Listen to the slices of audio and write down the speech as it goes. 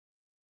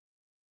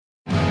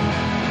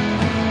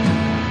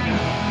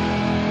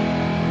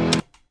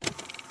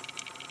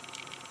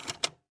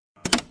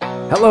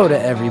Hello to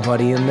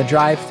everybody in the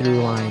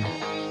drive-through line.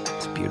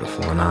 It's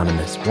Beautiful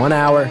Anonymous. 1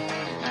 hour,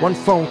 one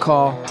phone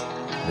call,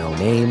 no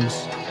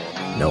names,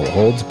 no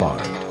holds barred.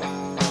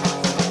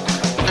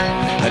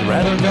 I'd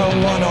rather go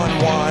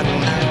one-on-one.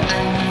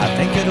 I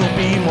think it'll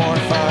be more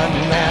fun,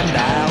 and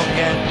I'll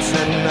get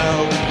to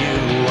know you,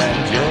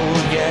 and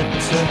you'll get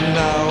to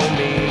know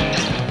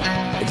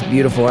me. It's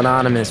Beautiful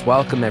Anonymous.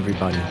 Welcome,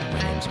 everybody.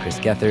 My name's Chris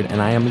Gethard,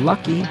 and I am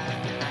lucky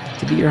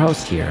to be your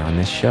host here on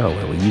this show,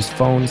 where we use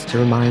phones to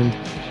remind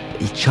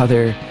each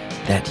other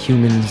that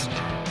humans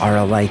are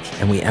alike,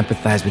 and we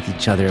empathize with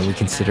each other, and we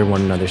consider one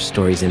another's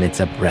stories, and it's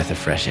a breath of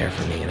fresh air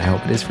for me, and I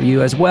hope it is for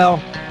you as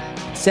well.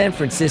 San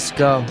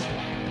Francisco,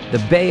 the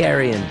Bay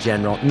Area in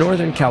general,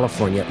 Northern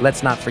California.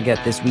 Let's not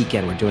forget this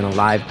weekend we're doing a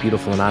live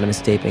Beautiful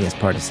Anonymous taping as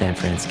part of San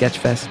Fran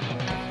Sketchfest,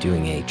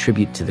 doing a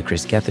tribute to the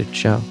Chris Gethard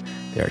show.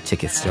 There are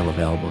tickets still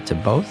available to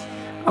both.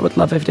 I would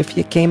love it if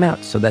you came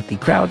out so that the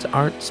crowds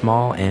aren't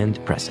small and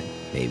depressing.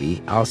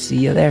 Maybe I'll see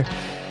you there.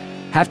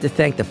 Have to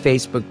thank the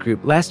Facebook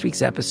group. Last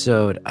week's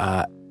episode,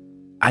 I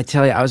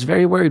tell you, I was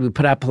very worried. We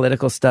put out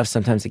political stuff.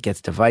 Sometimes it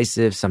gets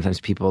divisive. Sometimes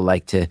people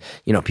like to,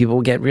 people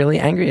will get really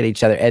angry at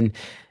each other. And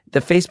the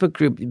Facebook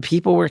group,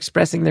 people were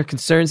expressing their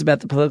concerns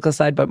about the political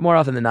side, but more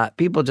often than not,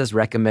 people just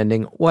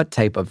recommending what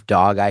type of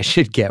dog I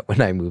should get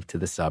when I move to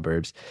the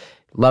suburbs.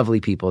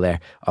 Lovely people there.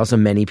 Also,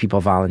 many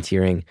people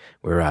volunteering.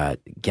 We're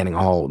getting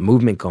a whole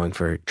movement going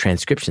for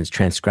transcriptions,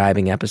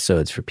 transcribing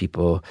episodes for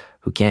people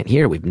who can't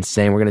hear. We've been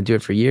saying we're going to do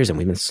it for years, and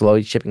we've been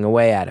slowly chipping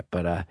away at it.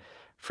 But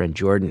friend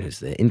Jordan, who's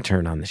the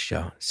intern on the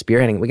show,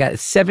 spearheading. We got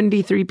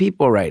 73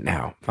 people right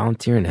now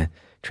volunteering to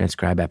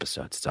transcribe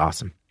episodes. It's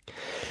awesome.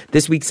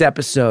 This week's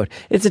episode,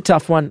 it's a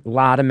tough one. A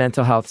lot of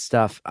mental health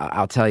stuff.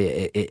 I'll tell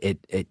you,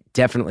 it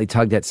definitely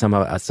tugged at some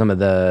of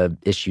the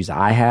issues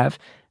I have.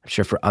 I'm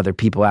sure for other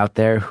people out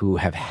there who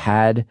have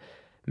had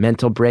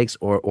mental breaks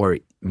or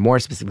more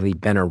specifically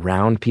been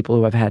around people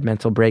who have had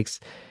mental breaks,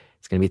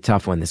 it's going to be a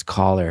tough one. This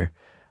caller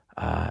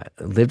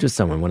lived with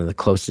someone, one of the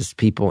closest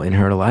people in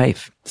her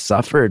life,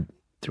 suffered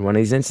through one of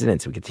these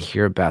incidents. We get to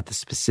hear about the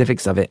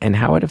specifics of it and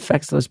how it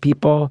affects those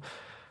people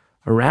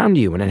around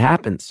you when it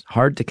happens.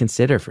 Hard to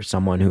consider for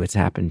someone who it's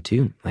happened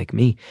to, like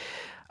me.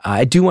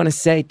 I do want to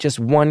say just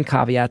one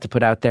caveat to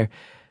put out there.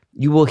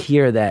 You will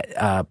hear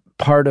that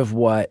part of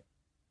what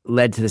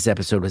led to this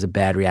episode was a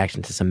bad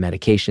reaction to some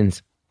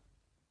medications.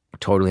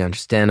 Totally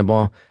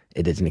understandable.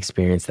 It is an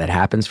experience that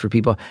happens for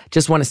people.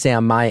 Just want to say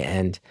on my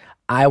end,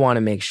 I want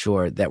to make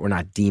sure that we're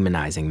not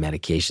demonizing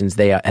medications.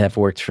 They have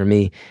worked for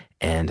me,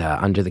 and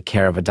under the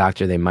care of a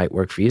doctor, they might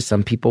work for you.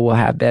 Some people will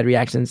have bad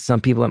reactions.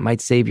 Some people, it might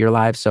save your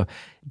lives. So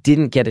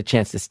didn't get a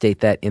chance to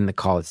state that in the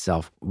call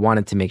itself.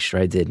 Wanted to make sure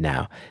I did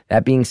now.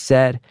 That being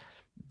said,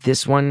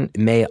 this one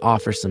may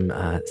offer some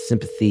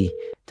sympathy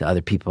to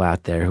other people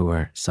out there who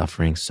are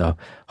suffering. So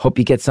hope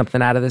you get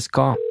something out of this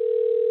call.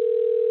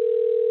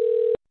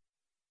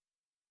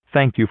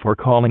 Thank you for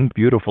calling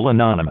Beautiful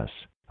Anonymous.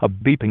 A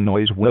beeping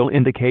noise will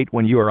indicate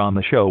when you are on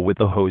the show with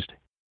the host.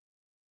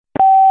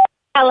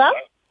 Hello?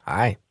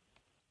 Hi.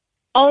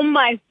 Oh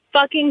my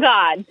fucking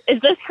God.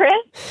 Is this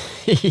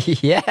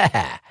Chris?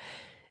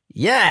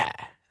 Yeah.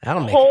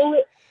 That'll make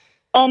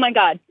Oh my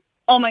God.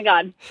 Oh my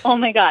God. Oh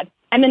my God.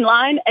 I'm in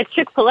line at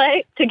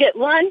Chick-fil-A to get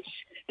lunch.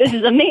 This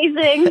is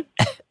amazing.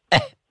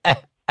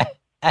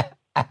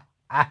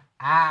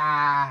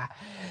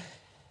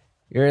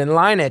 You're in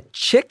line at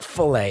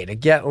Chick-fil-A to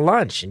get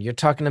lunch, and you're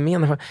talking to me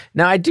on the phone.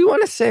 Now, I do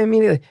want to say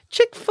immediately,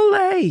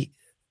 Chick-fil-A,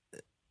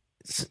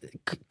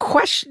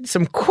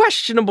 some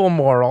questionable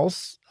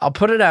morals. I'll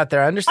put it out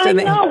there. I understand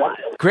that.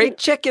 Great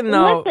chicken,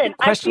 though. Listen,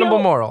 questionable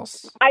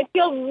morals. I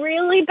feel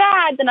really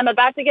bad that I'm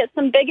about to get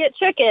some bigot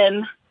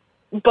chicken,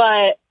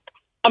 but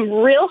I'm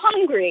real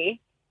hungry,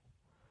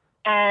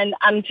 and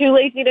I'm too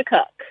lazy to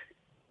cook.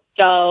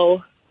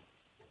 So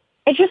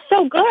it's just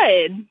so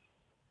good.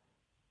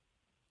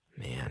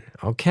 Man,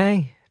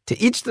 okay. To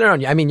each their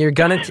own. I mean, you're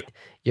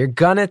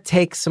gonna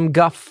take some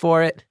guff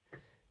for it,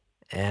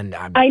 and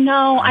I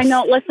know.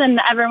 Listen,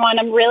 everyone,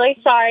 I'm really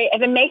sorry.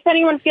 If it makes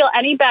anyone feel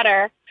any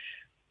better,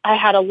 I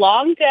had a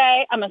long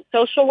day. I'm a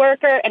social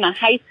worker in a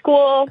high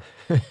school,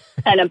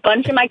 and a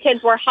bunch of my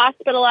kids were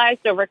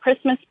hospitalized over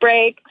Christmas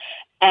break,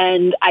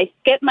 and I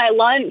skipped my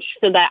lunch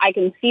so that I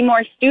can see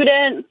more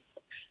students.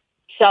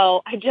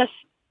 So I just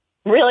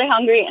really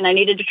hungry, and I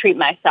needed to treat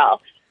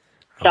myself.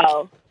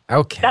 So.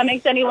 Okay. That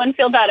makes anyone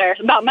feel better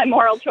about my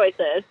moral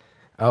choices.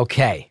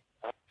 Okay.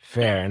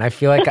 Fair. And I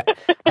feel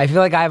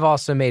like I've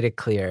also made it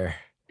clear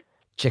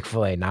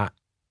Chick-fil-A not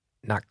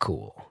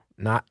cool.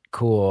 Not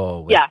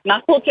cool. Yeah,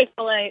 not cool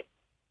Chick-fil-A.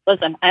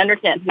 Listen, I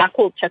understand. Not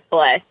cool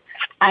Chick-fil-A.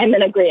 I'm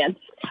in agreement.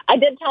 I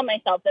did tell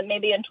myself that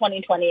maybe in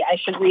 2020 I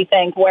should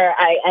rethink where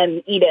I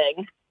am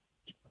eating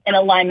in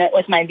alignment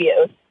with my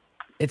views.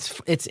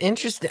 It's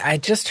interesting. I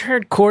just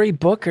heard Cory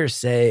Booker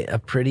say a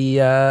pretty,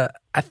 I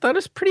thought it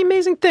was a pretty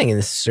amazing thing. And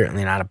this is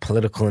certainly not a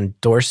political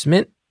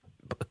endorsement.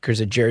 Booker's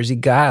a Jersey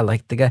guy. I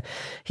like the guy.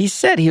 He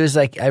said, he was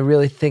like, I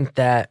really think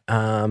that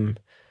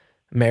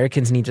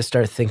Americans need to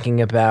start thinking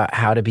about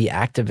how to be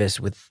activists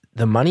with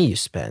the money you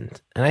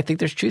spend. And I think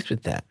there's truth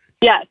with that.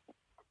 Yes.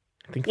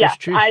 I think that's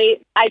true. I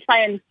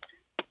try and,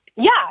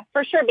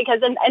 for sure,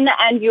 because in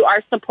the end, you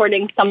are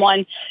supporting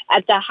someone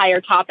at the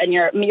higher top, and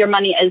your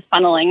money is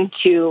funneling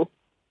to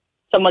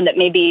someone that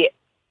maybe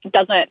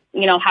doesn't,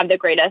 have the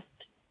greatest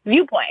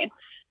viewpoint.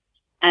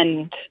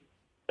 And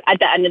at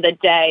the end of the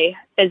day,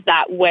 is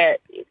that what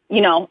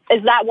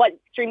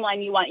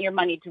streamline you want your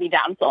money to be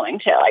downflowing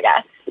to, I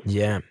guess?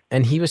 Yeah.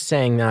 And he was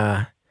saying,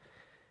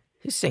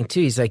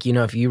 too, he's like,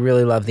 if you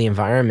really love the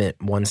environment,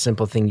 one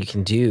simple thing you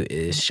can do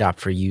is shop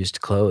for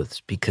used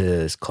clothes,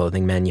 because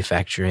clothing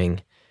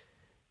manufacturing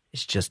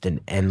is just an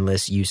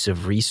endless use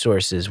of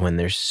resources when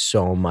there's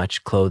so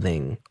much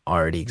clothing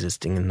already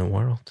existing in the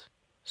world.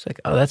 It's like,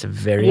 oh, that's a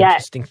very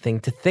interesting thing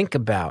to think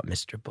about,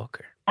 Mr.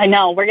 Booker. I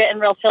know. We're getting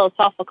real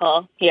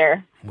philosophical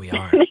here. We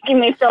are. Making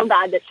me feel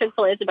bad that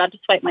Chick-fil-A is about to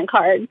swipe my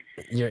card.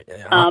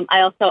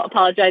 I also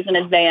apologize in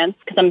advance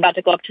because I'm about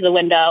to go up to the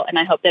window, and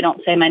I hope they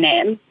don't say my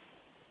name.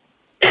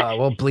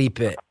 We'll bleep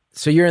it.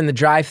 So you're in the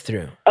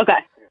drive-thru. Okay.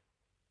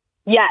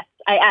 Yes,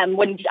 I am.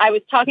 When I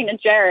was talking to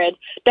Jared,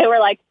 they were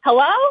like,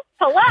 hello?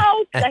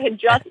 Hello? I had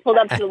just pulled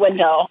up to the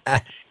window,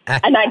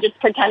 and I just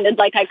pretended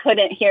like I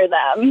couldn't hear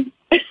them.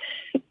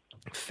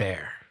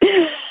 Fair.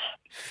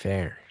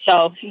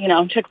 So,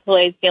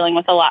 Chick-fil-A is dealing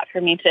with a lot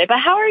for me today. But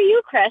how are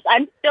you, Chris?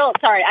 I'm still,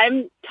 sorry,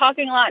 I'm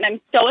talking a lot, and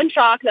I'm so in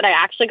shock that I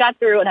actually got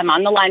through, and I'm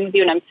on the line with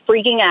you, and I'm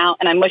freaking out,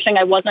 and I'm wishing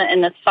I wasn't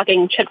in this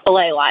fucking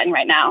Chick-fil-A line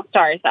right now.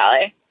 Sorry,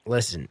 Sally.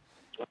 Listen,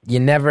 you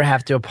never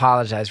have to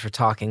apologize for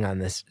talking on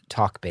this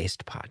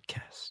talk-based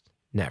podcast.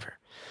 Never.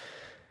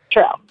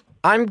 True.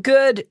 I'm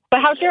good.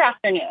 But how's your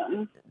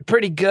afternoon?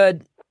 Pretty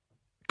good,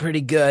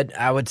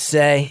 I would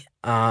say.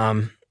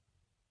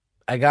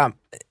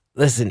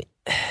 Listen,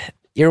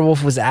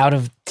 Earwolf was out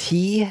of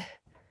tea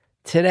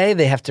today.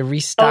 They have to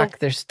restock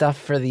their stuff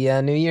for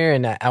the new year,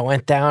 and I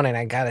went down and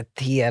I got a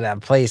tea at a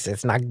place.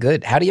 It's not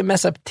good. How do you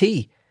mess up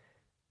tea?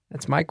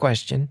 That's my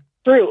question.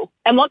 True.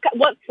 And what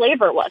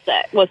flavor was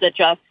it? Was it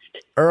just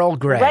Earl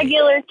Grey?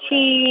 Regular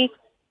tea?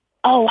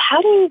 Oh,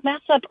 how do you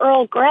mess up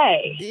Earl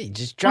Grey? You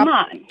just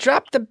drop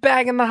the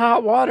bag in the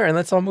hot water and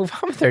let's all move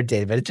on with our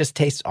day. But it just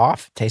tastes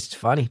off. It tastes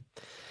funny.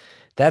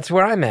 That's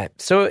where I'm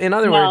at. So in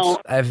other words,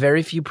 I have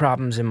very few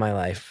problems in my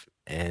life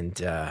and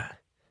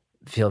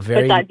feel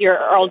very... Besides your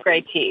Earl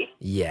Grey tea.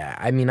 Yeah.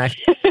 I mean,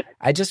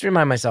 I just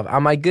remind myself,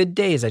 on my good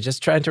days, I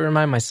just try to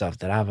remind myself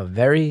that I have a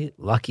very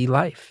lucky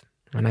life.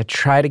 And I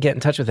try to get in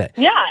touch with it.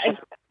 Yeah.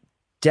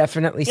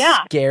 Definitely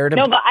scared.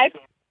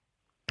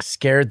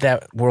 Scared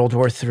that World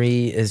War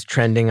III is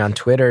trending on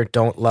Twitter.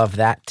 Don't love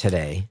that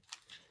today.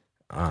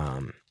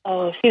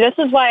 See, this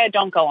is why I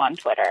don't go on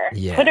Twitter.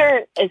 Yeah.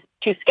 Twitter is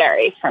too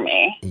scary for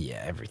me.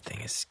 Yeah,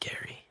 everything is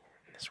scary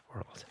in this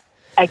world.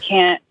 I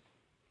can't.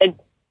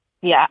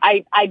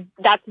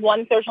 That's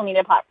one social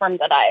media platform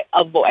that I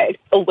avoid.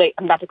 Oh, wait,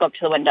 I'm about to go up to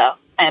the window.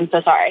 I am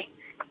so sorry.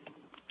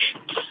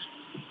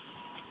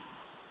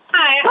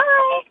 Hi.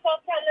 Hi.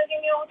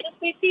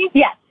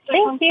 Yes,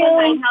 thank you.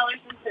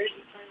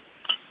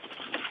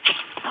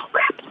 Oh,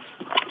 crap.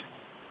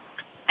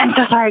 I'm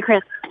so sorry,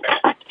 Chris.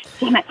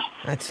 Damn it.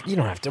 You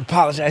don't have to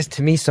apologize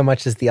to me so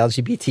much as the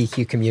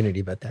LGBTQ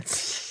community, but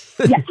that's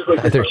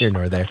neither here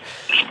nor there.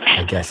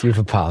 I guess you've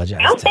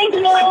apologized. Oh, thank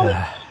you.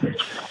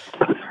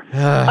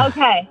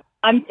 Okay,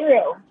 I'm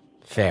through.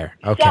 Fair.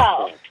 Okay.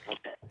 So,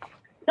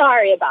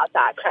 sorry about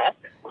that, Chris.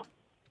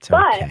 It's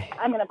okay. But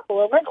I'm going to pull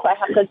over so I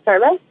have good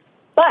service.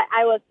 But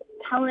I was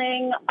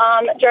telling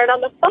Jared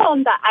on the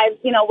phone that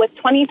with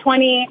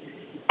 2020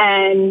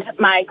 and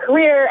my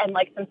career and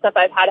like some stuff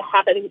I've had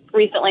happen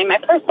recently in my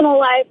personal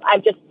life,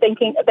 I've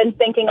been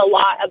thinking a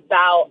lot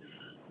about,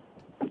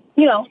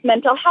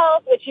 mental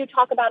health, which you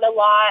talk about a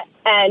lot,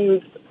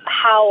 and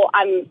how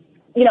I'm,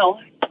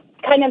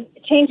 kind of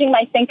changing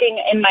my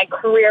thinking in my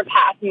career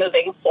path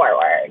moving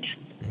forward.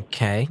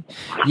 Okay.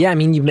 Yeah, I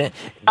mean,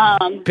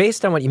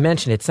 based on what you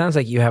mentioned, it sounds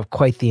like you have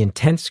quite the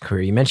intense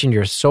career. You mentioned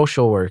you're a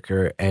social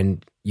worker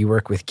and you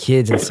work with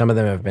kids and some of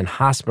them have been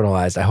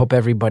hospitalized. I hope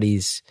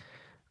everybody's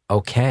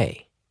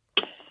okay.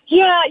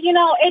 Yeah,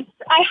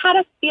 I had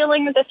a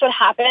feeling that this would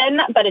happen,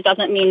 but it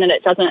doesn't mean that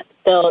it doesn't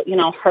still,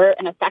 hurt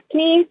and affect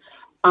me.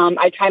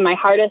 I try my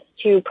hardest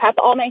to prep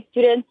all my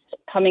students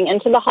coming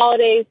into the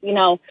holidays.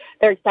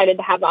 They're excited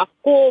to have off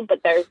school, but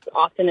there's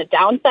often a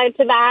downside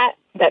to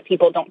that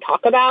people don't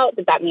talk about.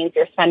 That means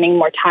you're spending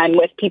more time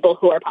with people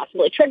who are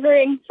possibly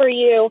triggering for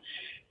you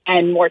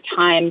and more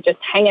time just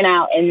hanging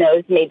out in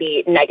those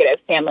maybe negative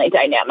family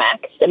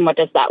dynamics. And what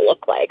does that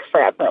look like for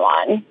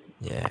everyone?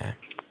 Yeah.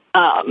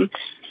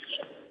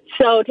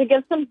 So to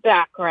give some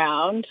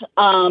background,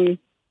 so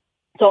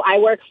I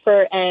work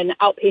for an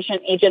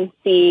outpatient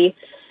agency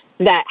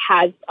that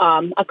has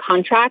a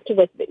contract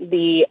with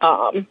the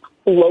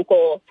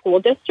local school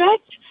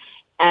district.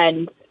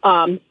 And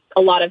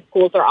a lot of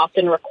schools are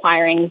often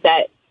requiring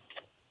that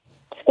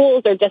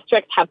schools or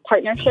districts have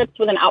partnerships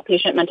with an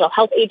outpatient mental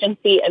health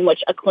agency in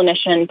which a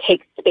clinician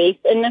takes space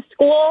in the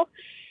school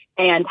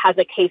and has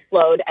a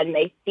caseload, and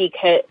they see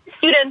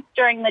students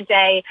during the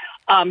day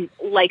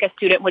like a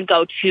student would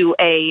go to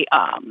a,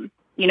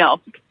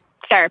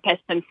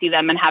 therapists and see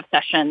them and have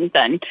sessions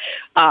and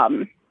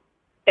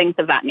things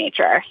of that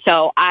nature.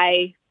 So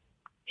I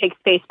take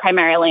space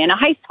primarily in a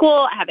high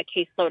school. I have a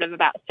caseload of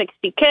about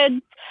 60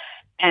 kids,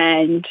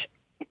 and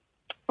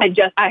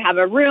I have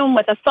a room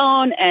with a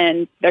phone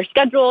and their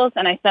schedules,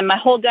 and I spend my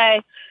whole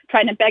day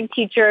trying to beg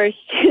teachers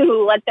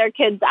to let their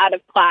kids out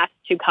of class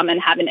to come and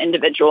have an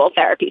individual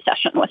therapy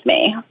session with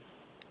me.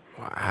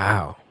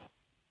 Wow.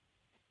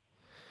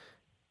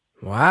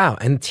 Wow.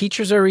 And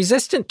teachers are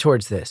resistant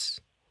towards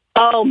this.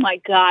 Oh, my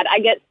God. I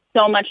get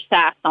so much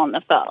sass on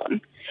the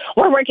phone.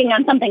 We're working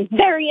on something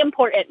very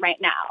important right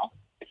now,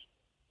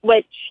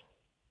 which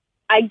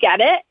I get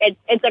it.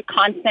 It's a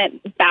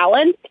constant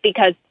balance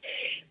because,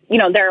 you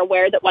know, they're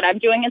aware that what I'm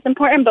doing is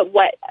important, but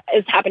what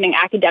is happening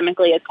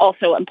academically is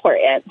also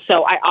important.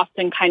 So I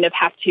often kind of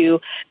have to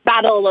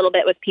battle a little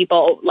bit with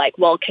people like,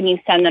 well, can you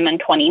send them in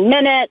 20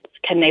 minutes?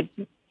 Can they,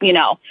 you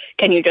know,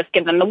 can you just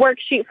give them the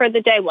worksheet for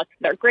the day? What's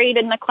their grade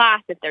in the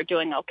class? If they're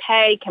doing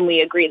okay, can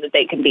we agree that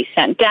they can be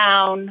sent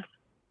down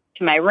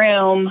to my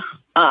room?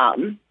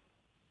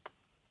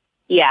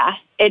 Yeah,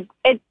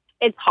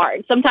 it's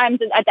hard. Sometimes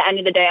at the end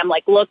of the day, I'm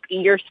like, look,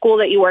 your school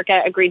that you work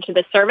at agreed to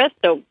this service,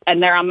 so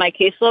and they're on my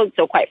caseload,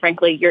 so quite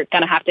frankly, you're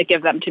going to have to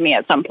give them to me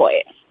at some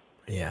point.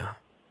 Yeah.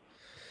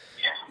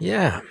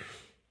 Yeah.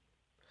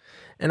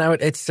 And I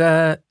would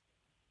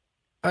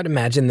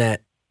imagine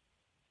that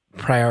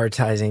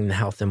prioritizing the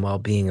health and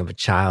well-being of a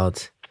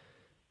child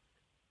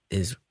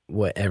is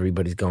what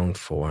everybody's going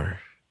for,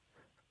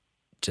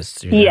 just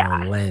through their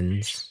own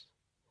lens.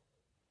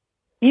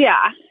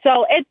 Yeah.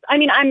 So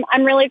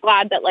I'm really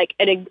glad that like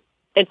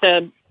it's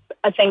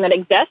a thing that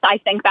exists. I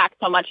think back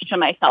so much to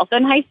myself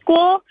in high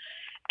school,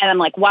 and I'm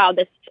like, wow,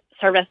 this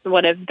service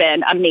would have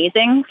been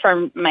amazing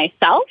for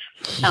myself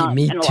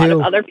me and a too. lot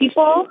of other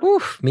people.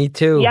 Oof, me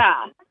too.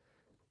 Yeah.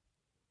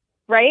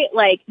 Right?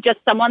 Like just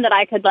someone that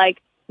I could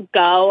like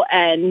go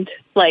and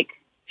like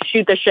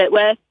shoot the shit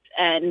with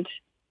and,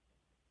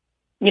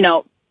 you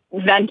know,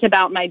 vent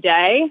about my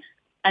day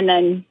and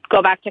then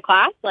go back to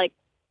class. Like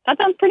that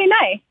sounds pretty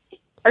nice.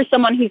 Or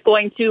someone who's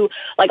going to,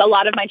 like, a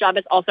lot of my job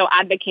is also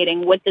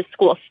advocating with the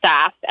school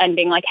staff and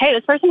being like, hey,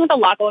 this person has a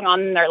lot going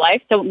on in their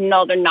life, so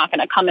no, they're not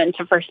going to come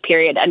into first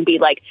period and be,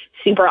 like,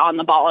 super on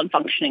the ball and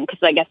functioning because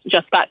I guess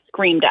just got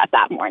screamed at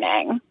that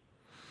morning.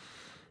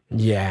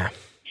 Yeah.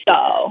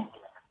 So,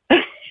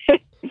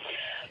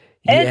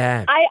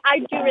 yeah.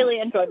 I do really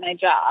enjoy my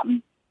job.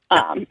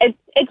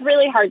 It's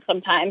really hard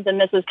sometimes, and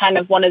this is kind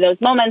of one of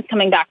those moments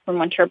coming back from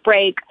winter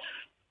break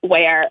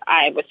where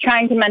I was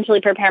trying to mentally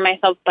prepare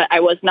myself, but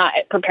I was not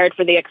prepared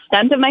for the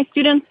extent of my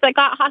students that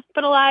got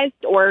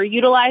hospitalized or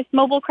utilized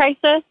mobile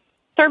crisis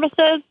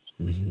services.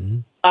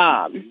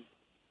 Mm-hmm.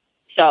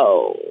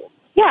 So,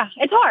 yeah,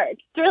 it's hard.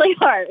 It's really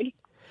hard.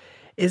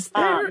 Is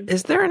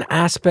there an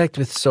aspect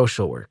with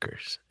social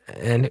workers?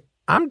 And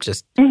I'm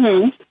just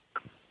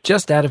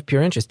out of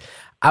pure interest.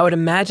 I would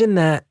imagine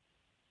that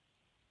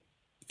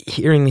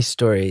hearing these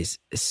stories,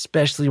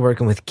 especially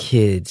working with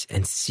kids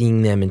and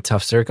seeing them in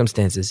tough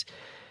circumstances,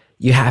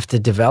 you have to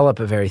develop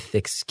a very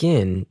thick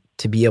skin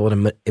to be able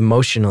to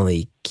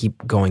emotionally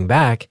keep going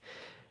back.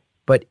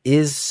 But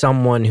is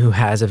someone who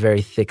has a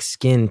very thick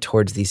skin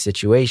towards these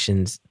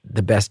situations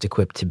the best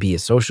equipped to be a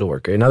social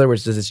worker? In other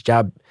words, does this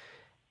job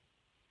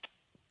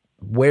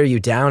wear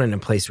you down in a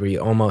place where you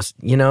almost,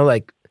 you know,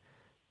 like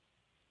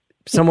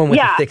someone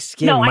with a thick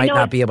skin might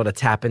not be able to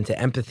tap into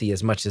empathy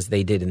as much as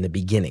they did in the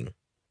beginning?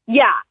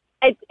 Yeah.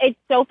 It's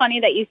so funny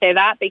that you say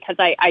that because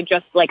I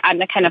just like, I'm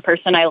the kind of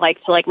person I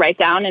like to like write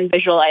down and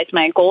visualize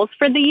my goals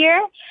for the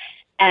year.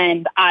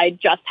 And I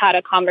just had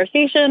a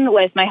conversation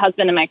with my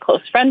husband and my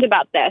close friend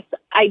about this.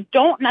 I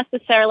don't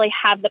necessarily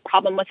have the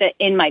problem with it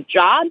in my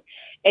job.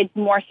 It's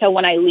more so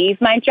when I leave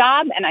my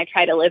job and I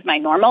try to live my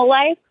normal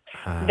life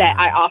that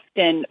I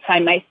often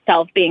find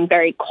myself being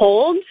very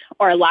cold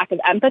or a lack of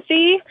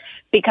empathy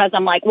because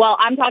I'm like, well,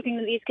 I'm talking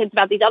to these kids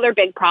about these other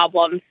big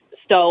problems.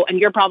 So, and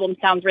your problem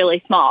sounds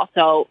really small,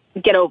 so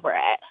get over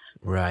it.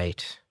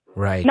 Right,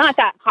 right. Not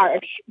that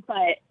harsh,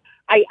 but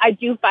I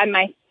do find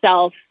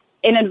myself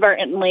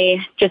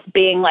inadvertently just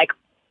being like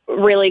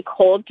really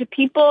cold to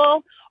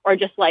people or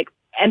just like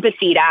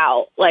empathied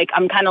out. Like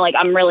I'm kind of like,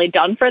 I'm really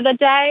done for the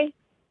day.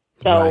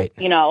 So,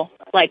 you know,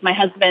 like my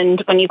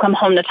husband, when you come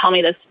home to tell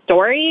me this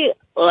story,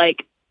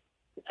 like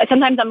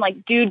sometimes I'm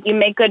like, dude, you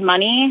make good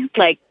money,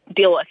 like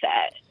deal with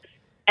it.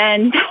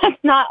 And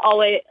that's not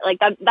always like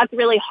that's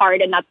really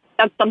hard. And that's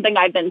something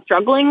I've been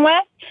struggling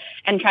with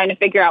and trying to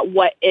figure out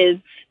what is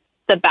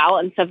the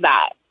balance of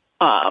that.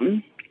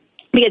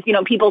 Because, you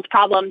know, people's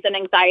problems and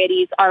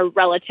anxieties are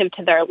relative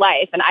to their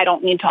life. And I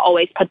don't need to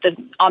always put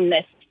them on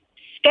this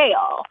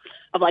scale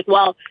of like,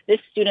 well, this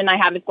student I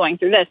have is going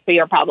through this, so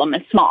your problem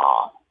is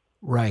small.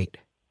 Right.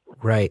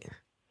 Right.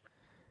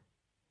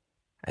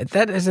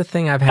 That is a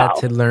thing I've had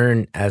to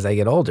learn as I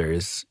get older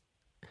is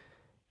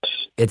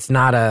it's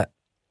not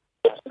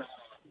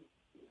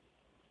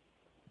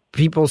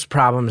people's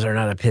problems are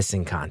not a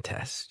pissing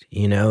contest,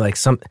 you know, like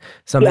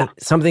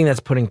something that's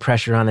putting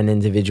pressure on an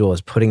individual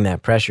is putting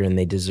that pressure and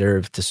they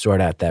deserve to sort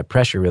out that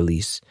pressure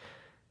release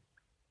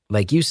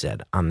like you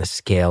said, on the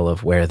scale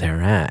of where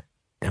they're at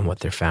and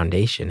what their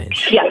foundation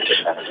is. Yes.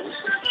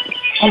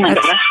 Oh my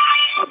goodness.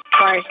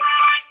 Sorry.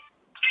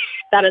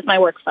 That is my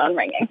work phone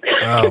ringing.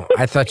 Oh,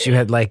 I thought you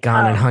had like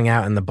gone and hung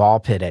out in the ball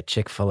pit at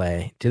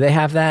Chick-fil-A. Do they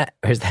have that?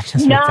 Or is that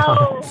just No.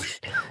 McDonald's?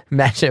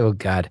 Imagine, oh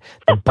God,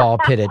 the ball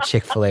pit at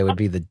Chick-fil-A would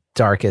be the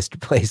darkest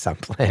place on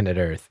planet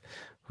Earth.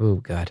 Oh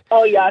God.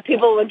 Oh yeah,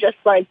 people would just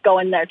like go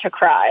in there to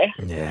cry.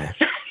 Yeah.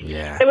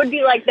 Yeah. It would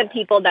be like the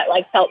people that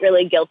like felt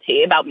really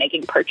guilty about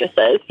making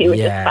purchases. You would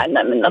just find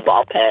them in the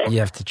ball pit. You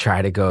have to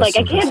try to go. Like,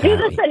 I can't do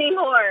this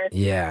anymore.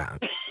 Yeah.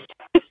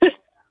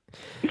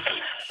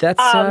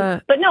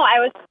 That's but no, I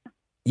was.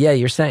 Yeah,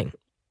 you're saying.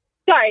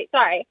 Sorry.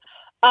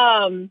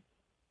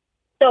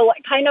 So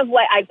kind of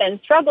what I've been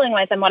struggling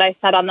with and what I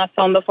said on the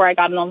phone before I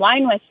got on the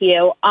line with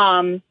you.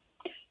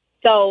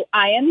 So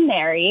I am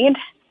married,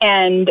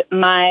 and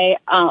my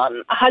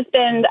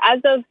husband,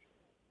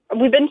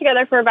 we've been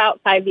together for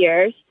about 5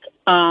 years.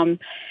 And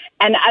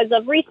as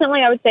of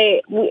recently, I would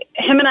say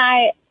him and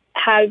I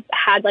have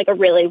had like a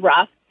really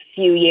rough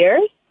few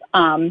years.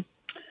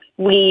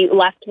 We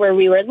left where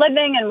we were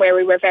living and where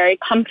we were very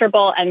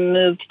comfortable and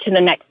moved to the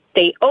next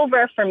state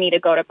over for me to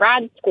go to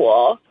grad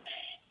school.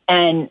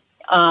 And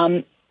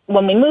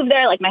when we moved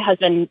there, like my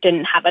husband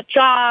didn't have a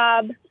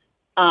job.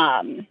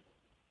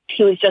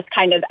 He was just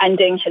kind of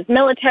ending his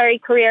military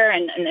career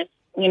and this,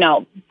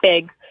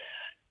 big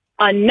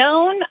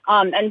unknown.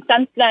 And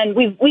since then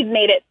we've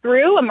made it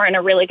through and we're in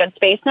a really good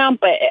space now,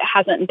 but it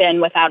hasn't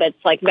been without its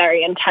like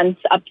very intense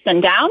ups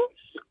and downs.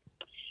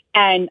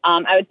 And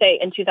I would say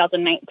in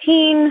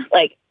 2019,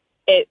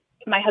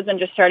 my husband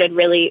just started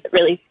really,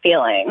 really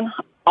feeling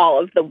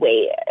all of the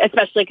weight,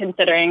 especially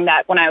considering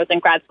that when I was in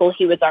grad school,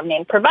 he was our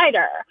main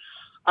provider.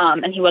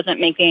 And he wasn't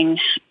making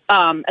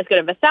as good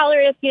of a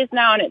salary as he is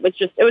now. And it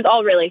was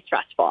all really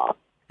stressful.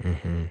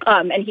 Mm-hmm.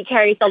 And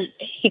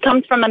he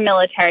comes from a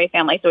military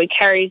family, so he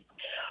carries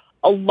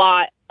a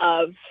lot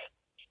of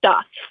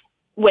stuff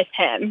with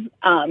him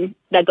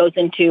that goes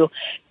into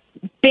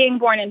being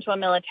born into a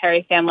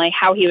military family,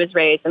 how he was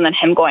raised, and then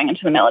him going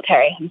into the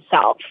military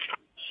himself.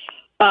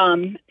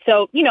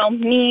 So,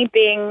 me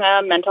being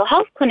a mental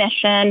health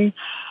clinician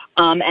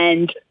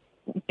and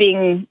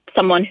being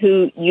someone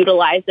who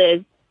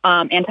utilizes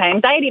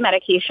anti-anxiety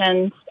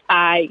medications,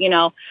 I,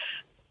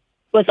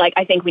 was like,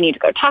 I think we need to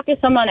go talk to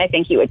someone. I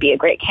think you would be a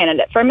great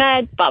candidate for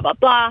meds, blah, blah,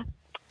 blah.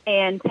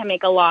 And to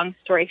make a long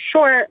story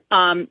short,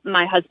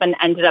 my husband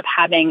ended up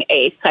having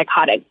a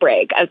psychotic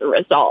break as a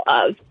result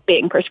of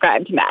being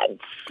prescribed meds.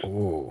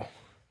 Ooh,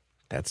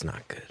 that's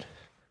not good.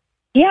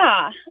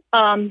 Yeah.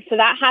 So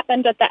that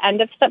happened at the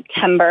end of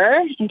September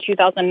in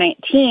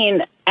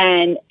 2019.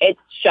 And it's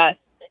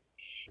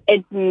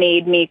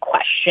made me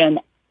question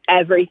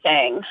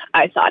everything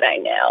I thought I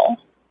knew.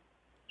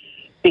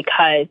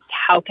 Because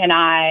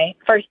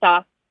first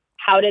off,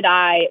 how did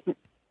I,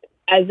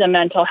 as a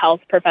mental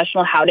health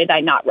professional, how did I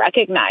not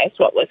recognize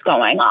what was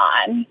going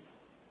on?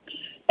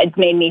 It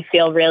made me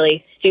feel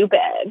really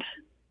stupid.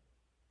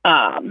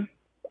 And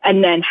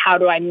then how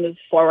do I move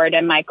forward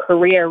in my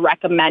career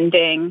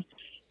recommending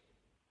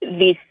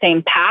these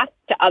same paths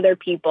to other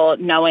people,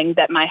 knowing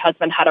that my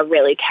husband had a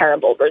really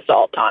terrible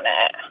result on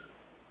it?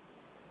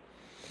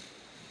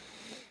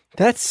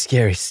 That's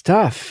scary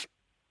stuff.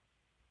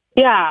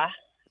 Yeah.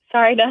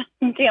 Sorry to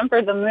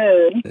damper the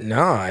mood.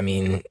 No, I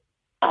mean,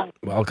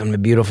 welcome to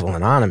Beautiful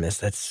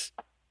Anonymous.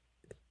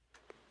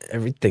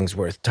 Everything's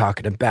worth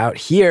talking about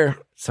here.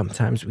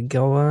 Sometimes we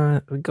go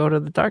to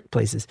the dark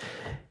places.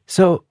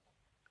 So,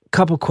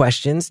 couple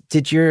questions.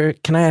 Did your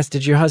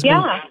husband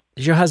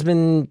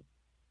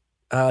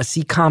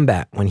see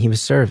combat when he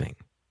was serving?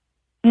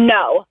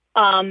 No.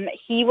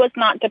 He was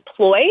not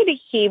deployed.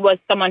 He was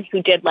someone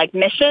who did like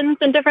missions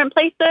in different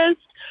places.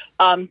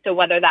 So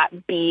whether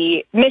that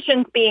be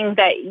missions being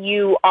that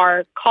you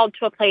are called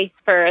to a place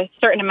for a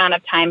certain amount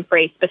of time for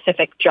a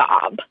specific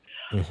job.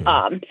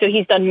 Mm-hmm. So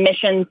he's done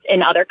missions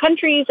in other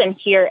countries and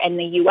here in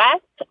the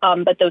U.S.,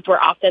 but those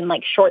were often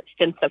like short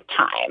stints of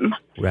time.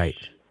 Right.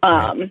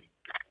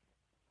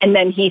 And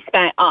then he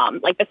spent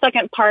like the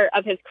second part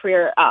of his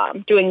career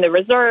doing the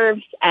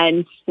reserves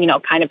and,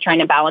 kind of trying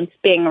to balance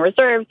being a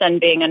reserves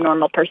and being a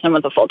normal person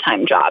with a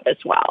full-time job as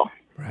well.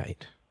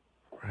 Right.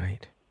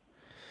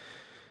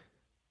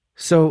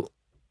 So,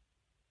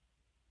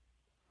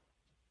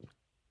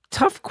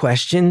 tough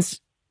questions.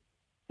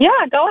 Yeah,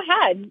 go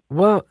ahead.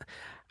 Well,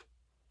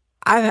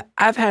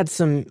 I've had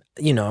some,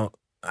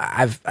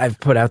 I've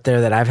put out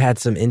there that I've had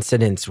some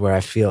incidents where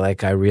I feel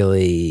like I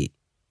really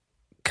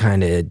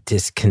kind of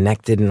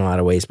disconnected in a lot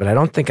of ways, but I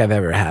don't think I've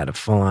ever had a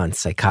full-on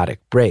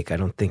psychotic break. I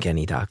don't think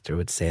any doctor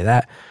would say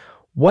that.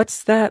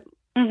 What's that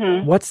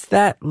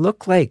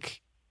look like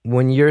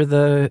when you're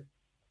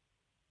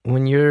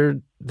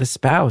the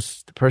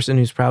spouse, the person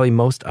who's probably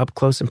most up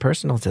close and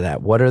personal to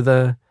that? What are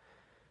the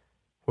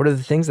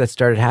things that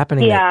started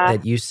happening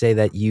that you say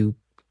that you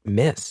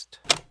missed?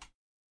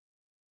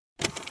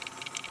 I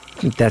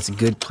think that's a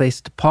good place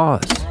to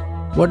pause.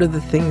 What are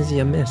the things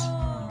you missed?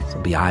 This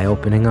will be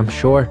eye-opening, I'm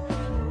sure.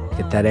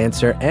 Get that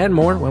answer and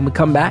more when we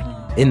come back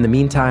In the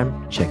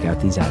meantime, check out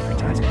these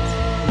advertisements.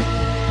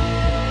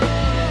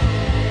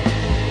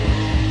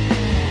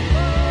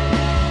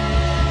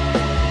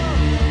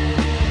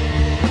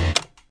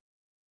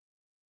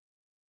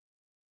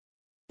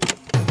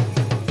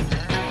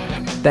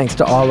 Thanks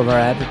to all of our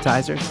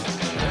advertisers.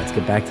 Let's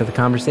get back to the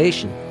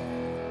conversation.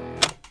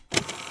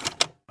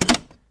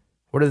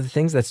 What are the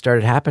things that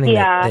started happening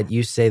that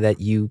you say that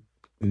you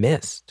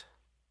missed?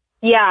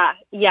 Yeah.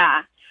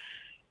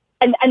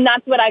 And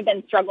that's what I've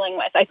been struggling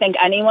with. I think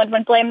anyone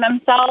would blame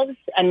themselves,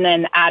 and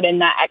then add in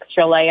that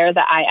extra layer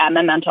that I am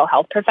a mental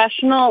health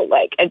professional.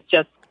 Like, it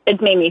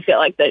made me feel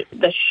like the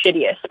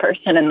shittiest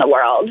person in the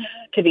world,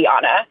 to be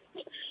honest.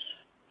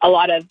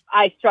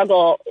 I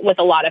struggle with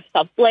a lot of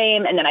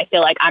self-blame, and then I feel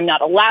like I'm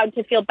not allowed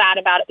to feel bad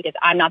about it because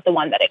I'm not the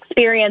one that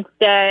experienced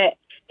it.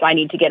 So I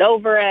need to get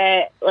over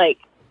it. Like,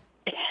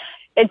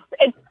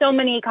 it's so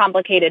many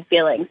complicated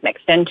feelings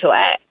mixed into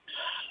it.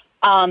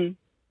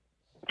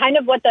 Kind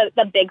of what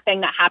the big thing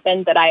that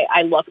happened that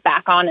I look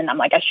back on and I'm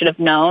like, I should have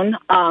known.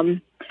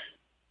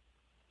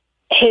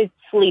 His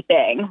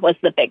sleeping was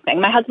the big thing.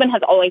 My husband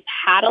has always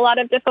had a lot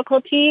of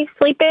difficulty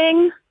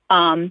sleeping.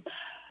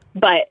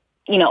 But,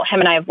 him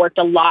and I have worked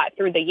a lot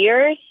through the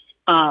years,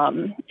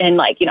 and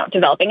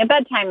developing a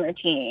bedtime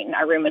routine.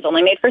 Our room is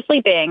only made for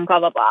sleeping, blah,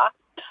 blah, blah.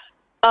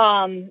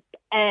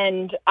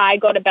 And I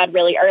go to bed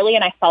really early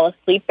and I fall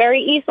asleep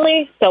very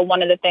easily. So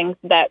one of the things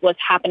that was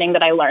happening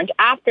that I learned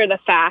after the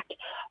fact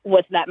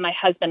was that my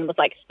husband was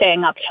like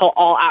staying up till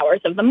all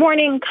hours of the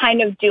morning,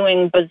 kind of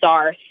doing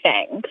bizarre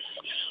things.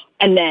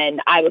 And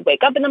then I would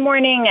wake up in the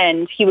morning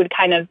and he would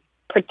kind of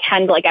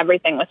pretend like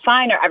everything was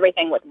fine or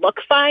everything would look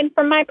fine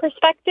from my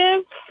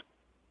perspective.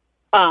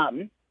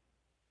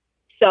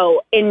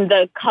 So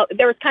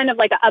there was kind of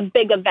like a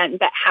big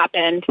event that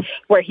happened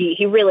where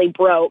he really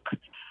broke,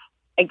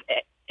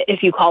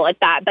 if you call it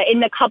that. But in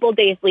the couple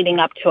days leading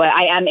up to it,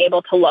 I am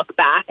able to look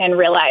back and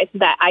realize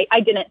that I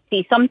didn't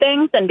see some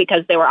things, and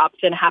because they were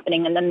often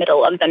happening in the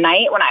middle of the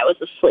night when I was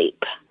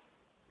asleep.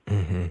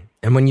 Mm-hmm.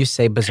 And when you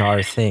say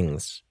bizarre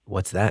things,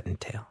 what's that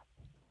entail?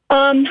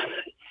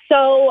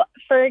 So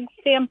for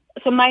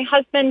example, my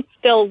husband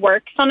still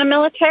works on a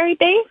military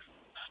base.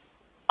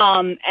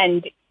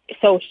 And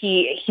so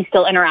he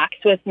still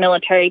interacts with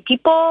military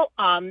people.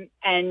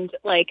 And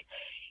like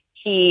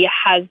he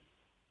has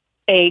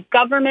a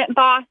government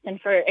boss.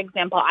 And for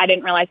example, I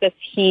didn't realize this.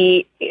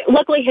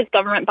 Luckily his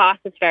government boss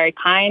is very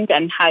kind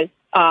and has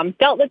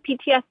dealt with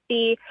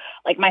PTSD.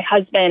 Like my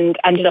husband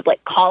ended up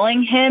like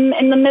calling him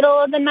in the middle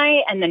of the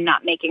night and then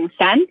not making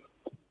sense.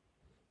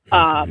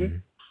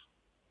 And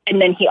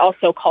then he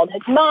also called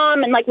his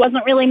mom and like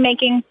wasn't really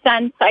making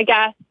sense, I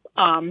guess.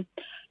 My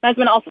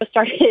husband also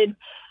started,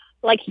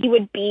 like he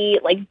would be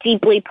like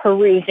deeply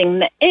perusing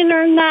the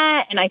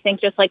internet, and I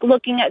think just like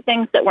looking at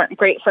things that weren't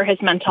great for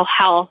his mental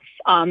health.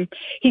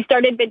 He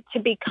started to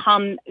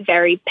become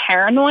very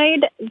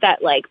paranoid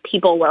that like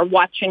people were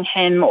watching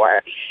him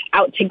or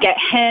out to get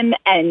him,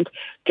 and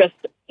just,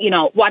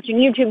 watching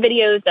YouTube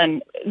videos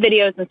and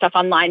stuff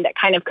online that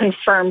kind of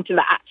confirmed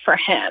that for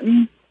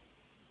him.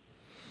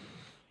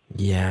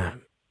 Yeah,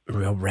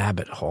 real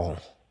rabbit hole.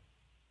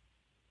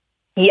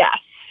 Yes.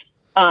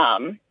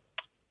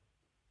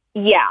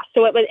 Yeah,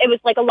 so it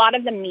was like a lot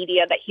of the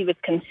media that he was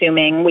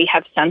consuming, we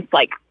have since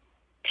like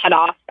cut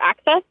off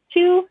access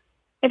to,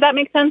 if that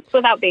makes sense,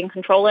 without being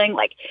controlling.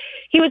 Like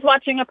he was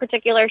watching a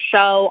particular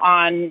show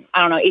on,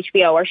 I don't know,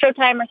 HBO or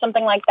Showtime or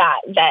something like that,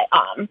 it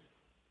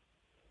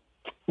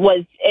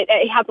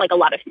had like a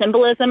lot of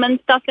symbolism and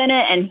stuff in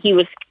it, and he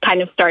was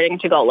kind of starting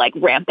to go like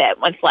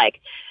rampant with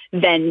like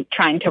then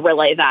trying to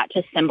relay that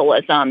to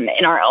symbolism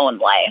in our own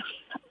life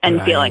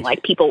and feeling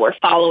like people were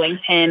following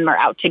him or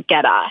out to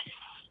get us.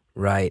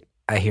 Right.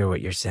 I hear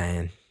what you're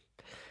saying.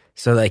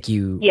 So like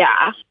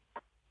Yeah.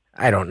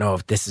 I don't know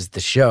if this is the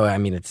show. I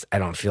mean, I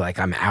don't feel like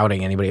I'm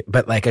outing anybody,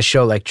 but like a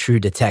show like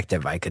True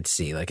Detective, I could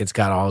see like it's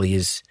got all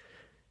these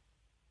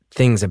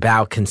things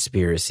about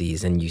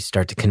conspiracies, and you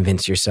start to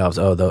convince yourselves,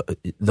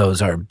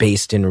 those are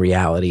based in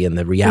reality, and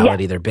the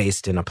reality they're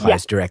based in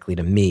applies directly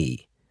to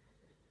me.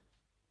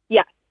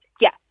 Yes,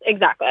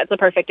 exactly. That's a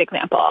perfect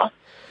example.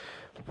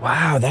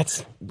 Wow,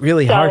 that's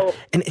really hard.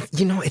 And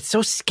it's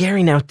so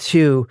scary now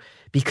too,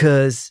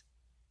 because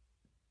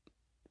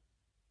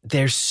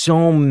there's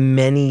so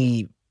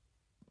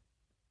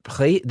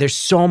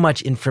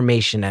much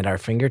information at our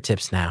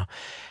fingertips now,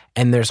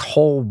 and there's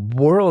whole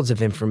worlds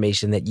of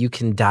information that you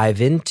can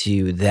dive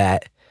into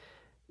that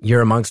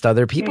you're amongst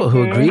other people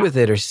who agree with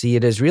it or see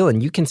it as real,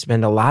 and you can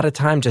spend a lot of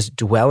time just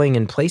dwelling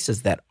in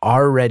places that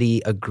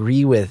already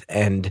agree with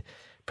and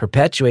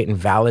perpetuate and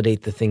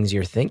validate the things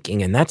you're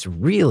thinking, and that's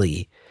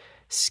really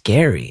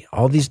scary.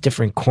 All these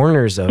different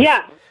corners of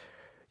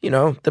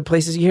the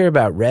places you hear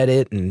about,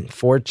 Reddit and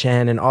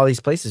 4chan and all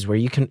these places where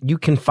you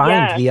can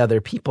find the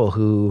other people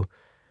who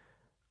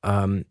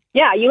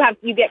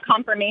you get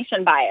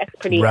confirmation bias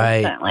pretty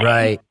instantly.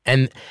 Right.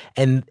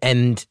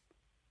 And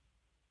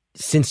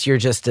since you're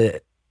just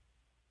a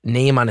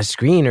name on a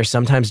screen or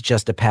sometimes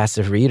just a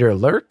passive reader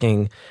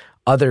lurking,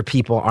 other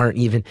people aren't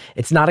even,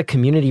 it's not a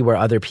community where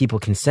other people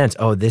can sense,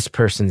 oh, this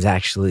person's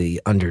actually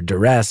under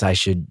duress. I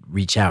should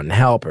reach out and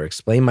help or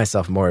explain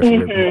myself more.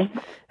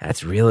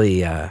 That's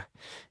really,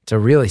 it's a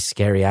really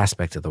scary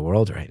aspect of the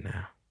world right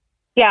now.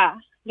 Yeah.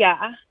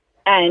 Yeah.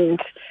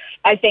 And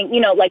I think,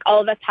 like all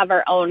of us have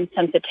our own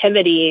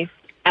sensitivities,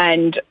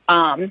 and,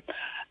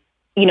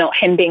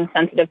 him being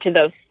sensitive to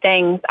those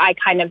things, I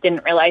kind of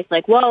didn't realize,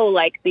 like, whoa,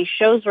 like these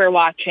shows we're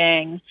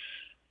watching,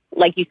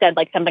 like you said,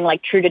 like something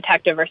like True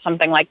Detective or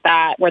something like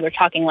that, where they're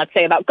talking, let's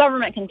say, about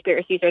government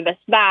conspiracies or this,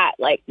 that,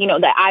 like,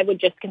 that I would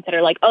just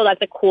consider like, oh,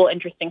 that's a cool,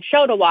 interesting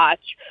show to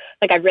watch.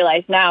 Like, I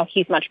realize now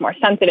he's much more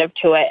sensitive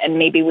to it, and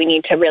maybe we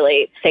need to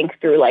really think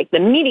through like the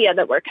media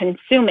that we're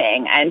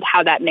consuming and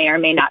how that may or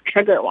may not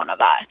trigger one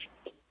of us.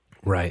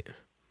 Right.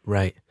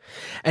 Right.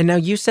 And now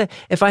you said,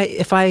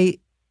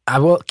 I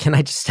will, can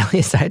I just tell you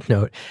a side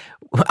note?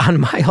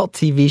 On my old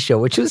TV show,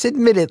 which was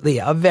admittedly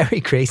a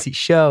very crazy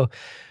show,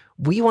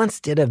 we once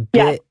did a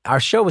bit, our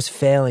show was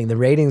failing, the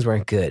ratings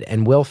weren't good,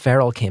 and Will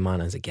Ferrell came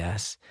on as a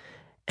guest.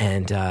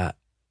 And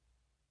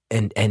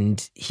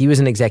he was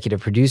an executive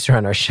producer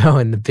on our show,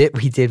 and the bit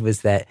we did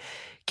was that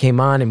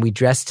came on and we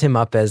dressed him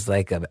up as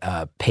like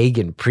a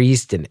pagan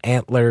priest in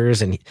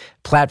antlers and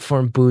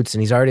platform boots,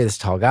 and he's already this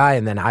tall guy,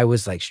 and then I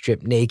was like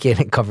stripped naked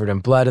and covered in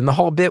blood, and the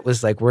whole bit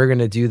was like, we're going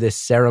to do this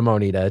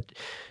ceremony to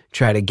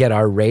try to get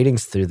our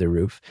ratings through the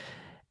roof.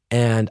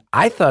 And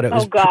I thought it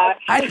was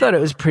I thought it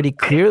was pretty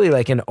clearly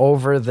like an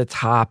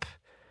over-the-top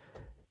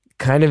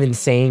kind of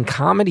insane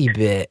comedy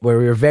bit where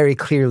we were very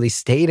clearly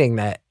stating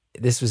that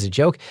this was a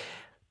joke.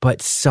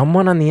 But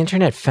someone on the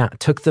internet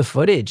took the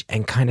footage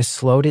and kind of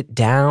slowed it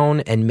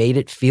down and made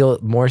it feel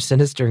more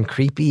sinister and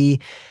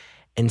creepy,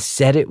 and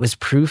said it was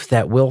proof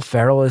that Will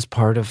Ferrell is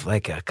part of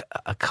like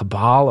a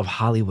cabal of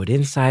Hollywood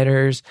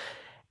insiders.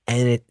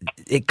 And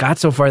it got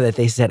so far that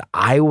they said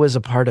I was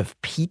a part of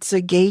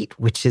Pizzagate,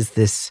 which is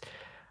this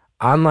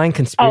online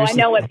conspiracy. Oh, I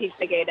know what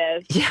Pizzagate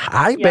is. Yeah,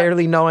 I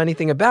barely know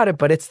anything about it,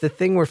 but it's the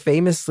thing where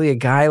famously a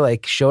guy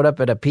like showed up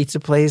at a pizza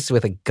place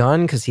with a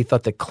gun because he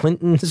thought the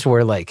Clintons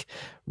were like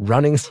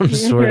running some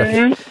sort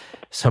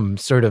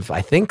of,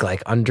 I think,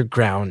 like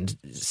underground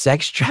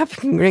sex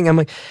trafficking ring. I'm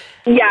like,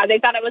 yeah, they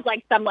thought it was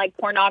like some like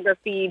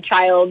pornography,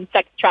 child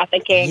sex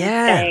trafficking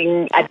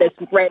thing at this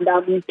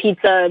random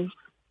pizza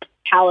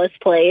palace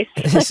place.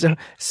 So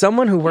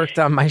someone who worked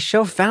on my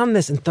show found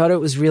this and thought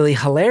it was really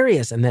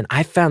hilarious, and then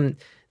I found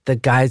the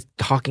guys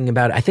talking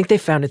about it. I think they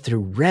found it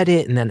through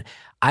Reddit, and then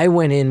I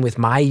went in with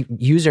my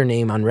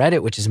username on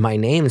Reddit, which is my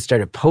name, and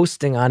started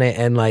posting on it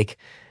and like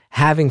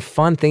having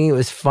fun, thinking it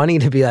was funny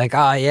to be like,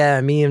 oh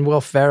yeah, me and Will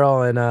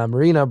Ferrell and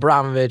Marina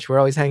Abramovich, we're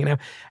always hanging out.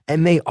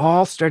 And they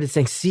all started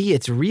saying, see,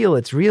 it's real.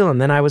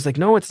 And then I was like,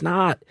 no, it's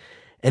not.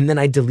 And then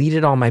I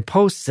deleted all my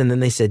posts, and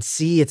then they said,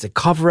 see, it's a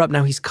cover up.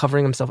 Now he's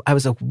covering himself. I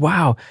was like,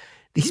 wow.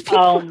 These people,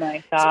 oh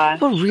my God,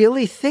 people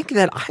really think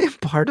that I am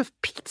part of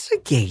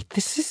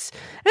Pizzagate.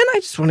 And I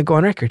just want to go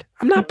on record.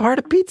 I'm not part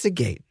of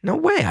Pizzagate. No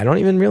way. I don't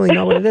even really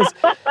know what it is.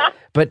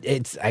 But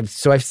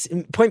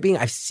point being,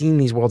 I've seen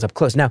these worlds up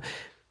close. Now,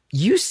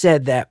 you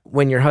said that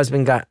when your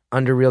husband got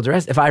under real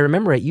duress, if I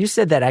remember it, you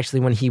said that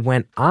actually when he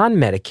went on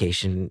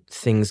medication,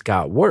 things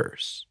got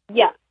worse.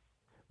 Yeah.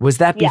 Was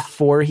that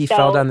before he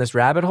fell down this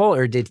rabbit hole,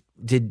 or did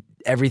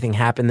everything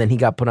happen, then he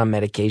got put on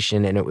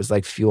medication and it was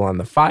like fuel on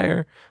the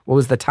fire? What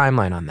was the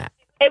timeline on that?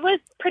 It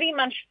was pretty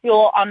much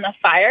fuel on the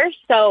fire.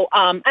 So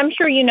I'm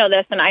sure you know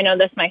this, and I know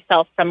this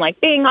myself from like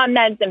being on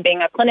meds and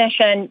being a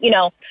clinician.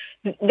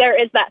 There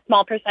is that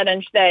small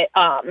percentage that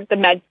the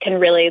meds can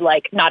really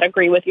like not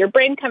agree with your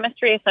brain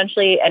chemistry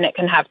essentially, and it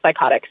can have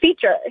psychotic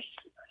features.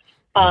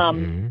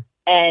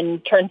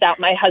 And turns out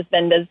my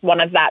husband is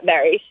one of that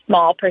very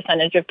small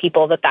percentage of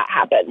people that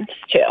happens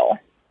to.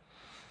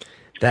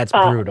 That's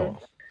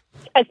brutal.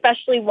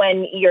 Especially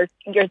when you're,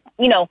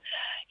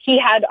 he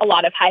had a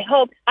lot of high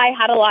hopes. I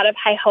had a lot of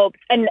high hopes.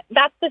 And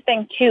that's the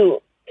thing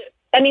too.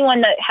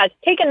 Anyone that has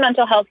taken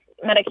mental health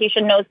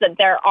medication knows that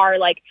there are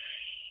like,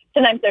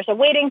 sometimes there's a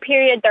waiting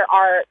period.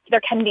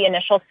 There can be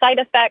initial side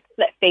effects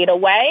that fade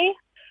away.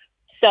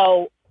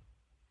 So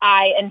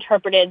I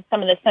interpreted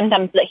some of the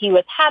symptoms that he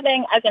was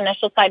having as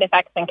initial side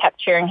effects and kept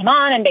cheering him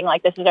on and being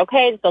like, this is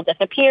okay, this will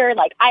disappear.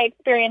 Like, I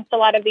experienced a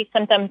lot of these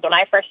symptoms when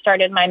I first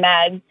started my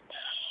meds,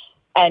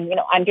 and,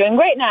 I'm doing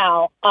great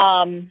now.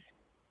 And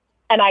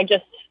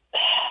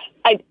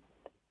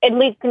it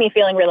leads to me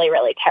feeling really,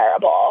 really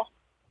terrible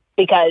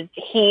because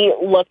he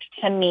looked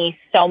to me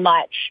so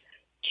much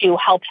to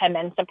help him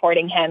and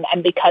supporting him.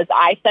 And because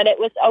I said it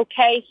was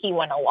okay, he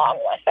went along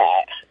with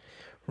it.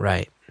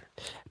 Right.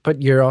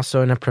 But you're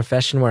also in a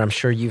profession where I'm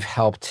sure you've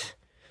helped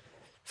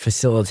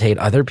facilitate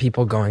other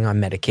people going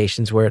on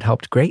medications where it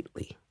helped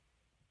greatly.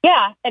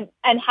 Yeah.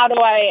 And how do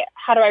I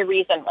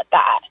reason with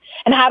that?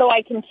 And how do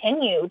I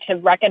continue to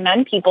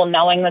recommend people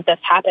knowing that this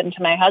happened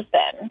to my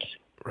husband?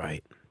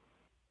 Right.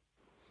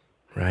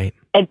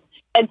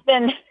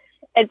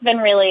 It's been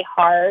really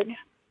hard.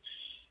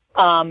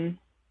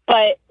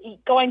 But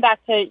going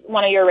back to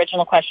one of your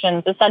original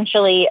questions,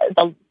 essentially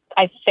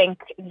I think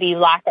the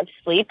lack of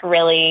sleep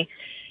really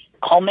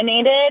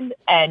culminated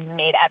and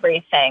made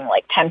everything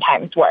like 10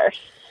 times worse.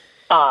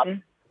 Because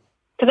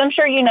I'm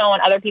sure you know,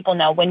 and other people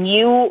know, when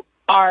you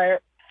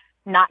are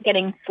not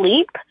getting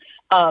sleep,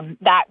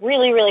 that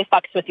really, really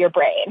fucks with your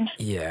brain.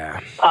 Yeah.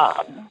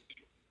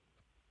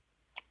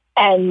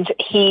 And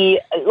he,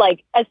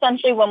 like,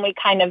 essentially when we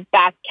kind of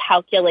back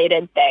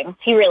calculated things,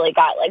 he really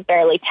got like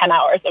barely 10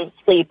 hours of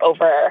sleep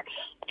over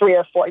 3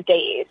 or 4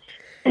 days.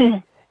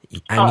 I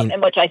mean,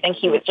 in which I think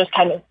he was just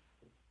kind of...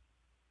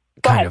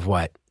 Kind of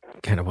what?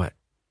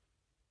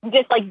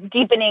 Just like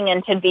deepening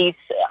into these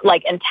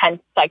like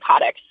intense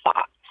psychotic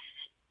thoughts.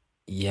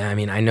 Yeah, I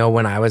mean, I know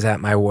when I was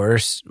at my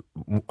worst,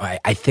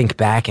 I think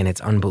back and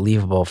it's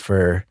unbelievable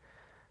for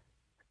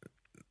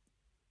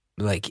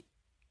like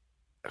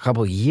a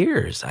couple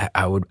years.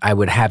 I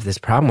would have this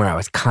problem where I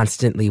was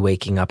constantly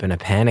waking up in a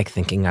panic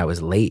thinking I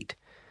was late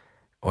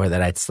or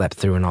that I'd slept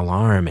through an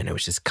alarm, and it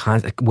was just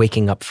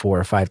waking up 4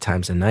 or 5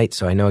 times a night.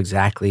 So I know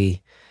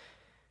exactly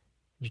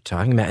what you're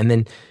talking about. And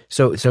then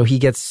so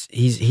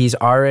he's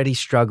already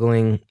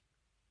struggling.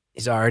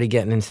 He's already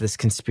getting into this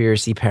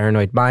conspiracy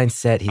paranoid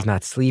mindset. He's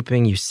not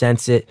sleeping. You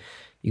sense it.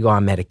 You go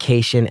on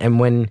medication. And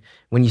when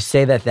you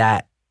say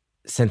that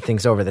sent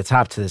things over the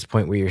top to this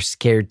point where you're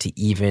scared to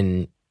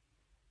even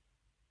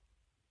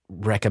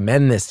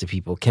recommend this to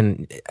people,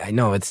 I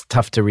know it's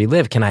tough to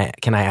relive. Can I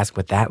ask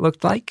what that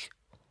looked like?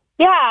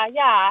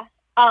 Yeah.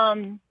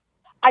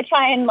 I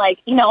try and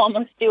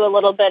almost do a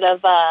little bit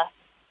of a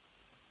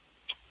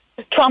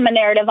trauma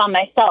narrative on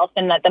myself,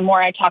 and that the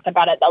more I talk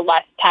about it, the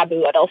less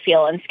taboo it'll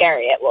feel and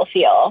scary it will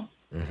feel.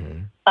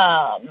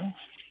 Mm-hmm.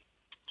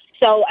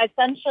 So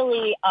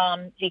essentially,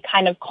 the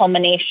kind of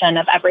culmination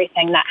of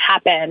everything that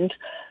happened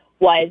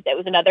was, it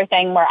was another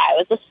thing where I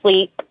was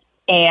asleep,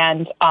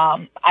 and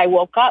I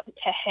woke up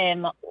to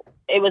him.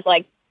 It was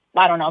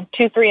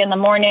 2, 3 in the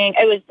morning.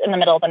 It was in the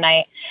middle of the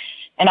night.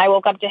 And I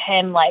woke up to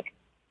him,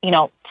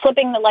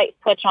 flipping the light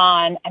switch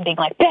on and being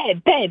like,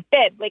 babe,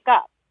 wake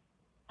up.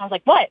 I was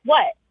like, what?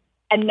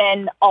 And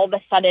then all of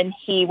a sudden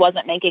he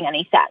wasn't making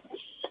any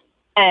sense.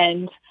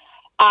 And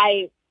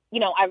I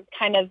was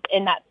kind of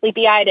in that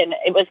sleepy-eyed, and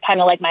it was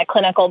kind of like my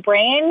clinical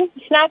brain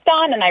snapped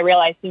on, and I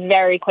realized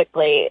very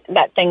quickly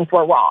that things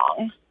were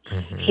wrong.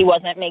 Mm-hmm. He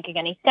wasn't making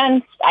any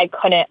sense. I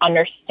couldn't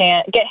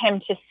get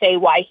him to say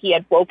why he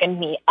had woken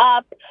me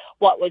up,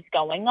 what was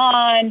going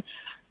on.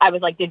 I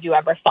was like, did you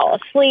ever fall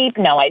asleep?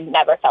 No, I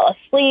never fell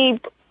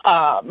asleep.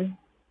 And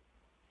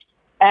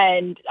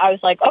I was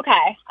like,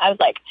 okay. I was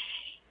like,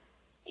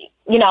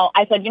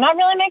 I said, you're not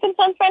really making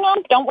sense right now.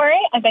 Don't worry.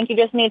 I think you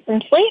just need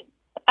some sleep.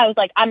 I was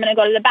like, I'm going to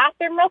go to the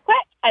bathroom real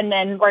quick, and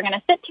then we're going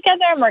to sit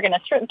together, and we're going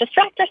to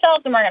distract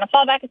ourselves, and we're going to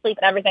fall back asleep,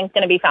 and everything's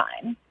going to be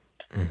fine.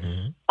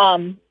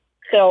 Mm-hmm.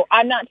 So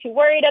I'm not too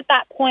worried at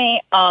that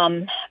point.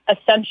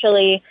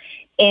 Essentially,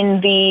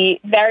 in the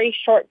very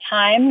short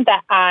time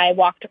that I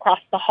walked across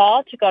the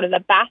hall to go to the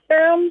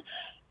bathroom,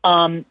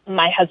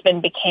 my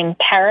husband became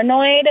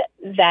paranoid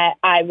that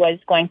I was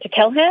going to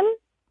kill him.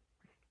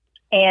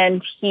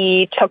 And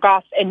he took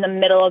off in the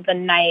middle of the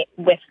night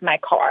with my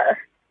car.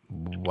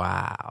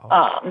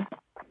 Wow.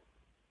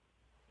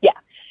 Yeah.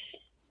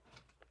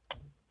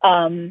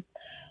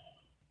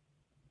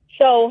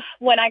 So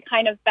when I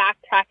kind of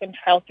backtrack and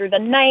trail through the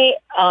night,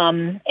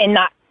 in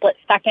that split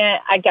second,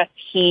 I guess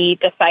he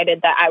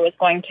decided that I was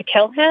going to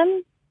kill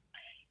him.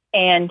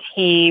 And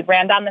he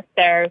ran down the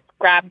stairs,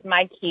 grabbed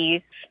my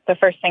keys, the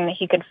first thing that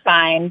he could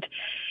find,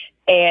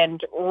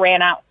 and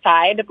ran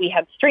outside. We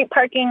had street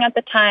parking at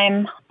the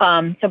time.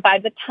 So by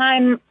the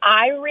time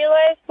I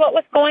realized what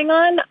was going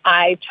on,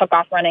 I took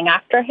off running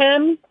after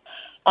him.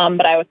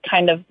 But I was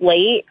kind of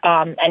late,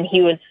 and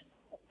he was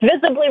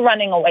visibly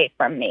running away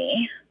from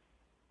me.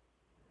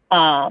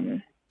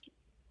 And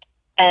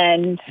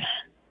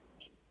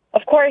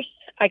of course,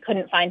 I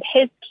couldn't find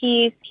his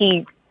keys.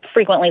 He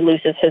frequently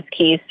loses his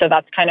keys, so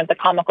that's kind of the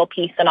comical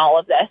piece in all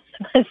of this,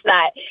 was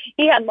that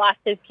he had lost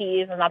his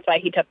keys, and that's why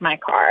he took my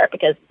car,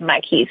 because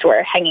my keys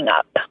were hanging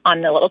up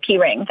on the little key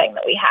ring thing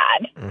that we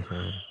had.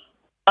 Mm-hmm.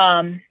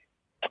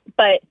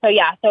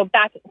 So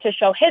back to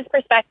show his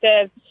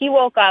perspective, he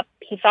woke up,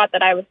 he thought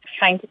that I was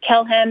trying to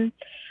kill him.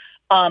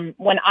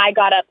 When I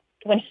got up,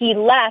 when he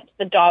left,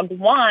 the dog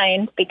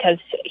whined because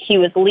he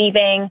was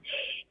leaving,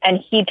 and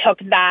he took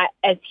that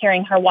as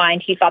hearing her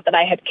whine. He thought that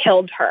I had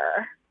killed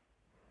her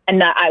and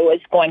that I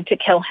was going to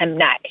kill him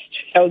next.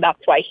 So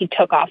that's why he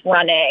took off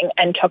running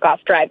and took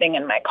off driving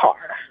in my car.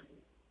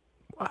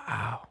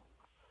 Wow.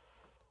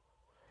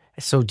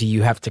 So do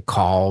you have to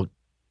call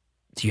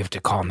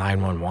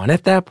 911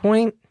 at that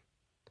point?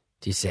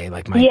 Do you say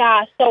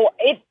Yeah, so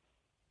it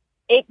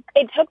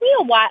took me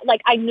a while.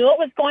 I knew it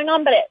was going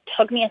on, but it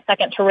took me a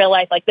second to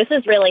realize, this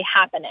is really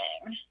happening.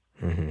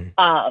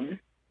 Mm-hmm.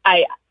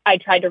 I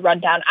tried to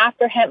run down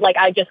after him.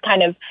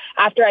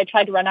 After I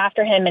tried to run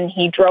after him and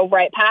he drove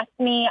right past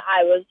me,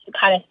 I was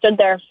kind of stood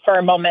there for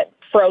a moment,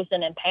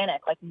 frozen in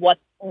panic. What?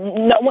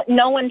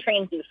 No one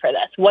trains you for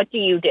this. What do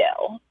you do?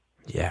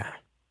 Yeah.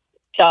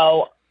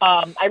 So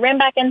I ran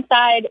back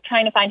inside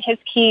trying to find his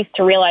keys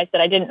to realize that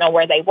I didn't know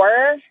where they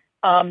were.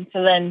 So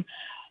then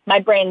my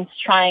brain's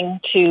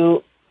trying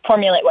to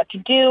formulate what to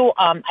do.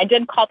 I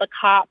did call the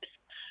cops,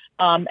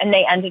 and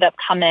they ended up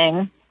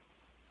coming,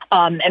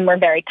 and were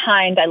very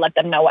kind. I let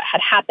them know what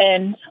had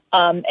happened.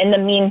 In the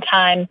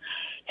meantime,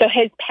 so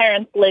his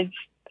parents live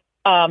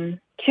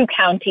 2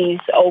 counties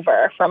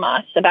over from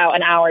us, about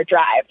an hour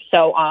drive.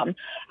 So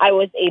I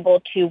was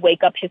able to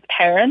wake up his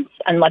parents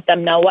and let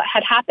them know what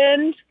had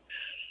happened.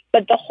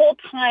 But the whole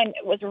time,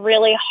 it was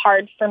really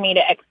hard for me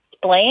to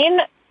explain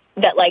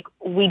that, like,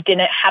 we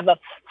didn't have a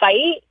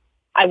fight.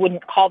 I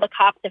wouldn't call the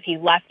cops if he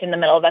left in the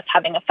middle of us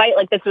having a fight.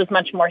 Like, this was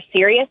much more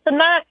serious than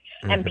that.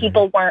 Mm-hmm. And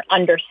people weren't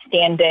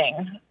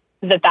understanding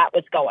that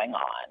was going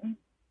on.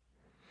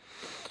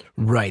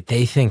 Right.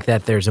 They think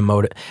that there's a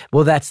motive.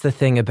 Well, that's the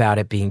thing about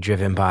it being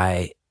driven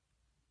by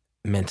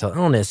mental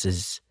illness,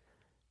 is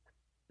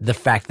the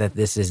fact that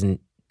this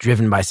isn't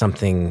driven by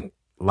something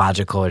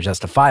logical or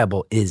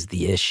justifiable is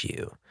the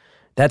issue.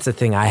 That's the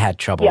thing I had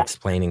trouble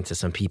explaining to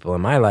some people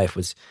in my life,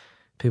 was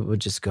people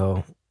would just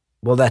go,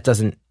 well, that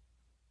doesn't,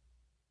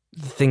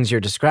 the things you're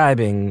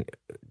describing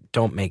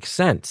don't make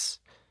sense.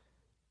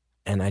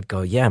 And I'd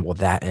go, yeah, well,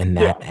 that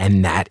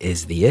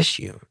is the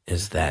issue,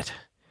 is that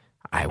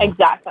I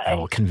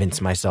will convince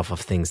myself of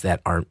things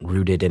that aren't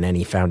rooted in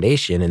any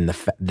foundation, and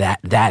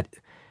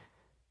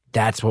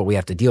that's what we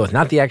have to deal with,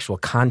 not the actual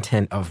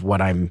content of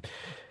what I'm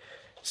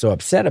so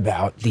upset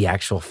about, the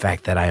actual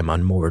fact that I am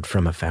unmoored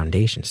from a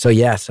foundation. So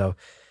yeah, so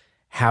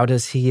how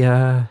does he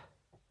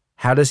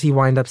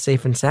wind up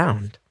safe and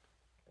sound?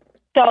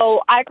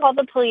 So I call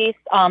the police.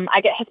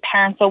 I get his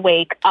parents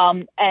awake,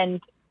 and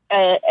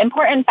an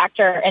important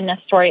factor in this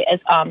story is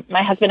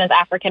my husband is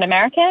African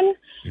American.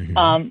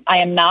 Mm-hmm. I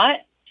am not.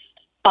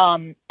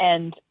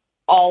 And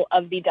all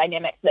of the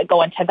dynamics that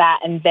go into that,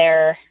 and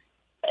their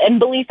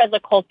belief as a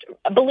culture,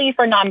 belief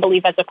or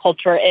non-belief as a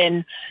culture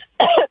in,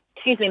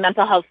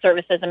 mental health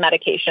services and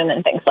medication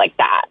and things like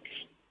that.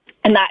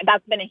 And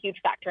that's been a huge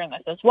factor in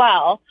this as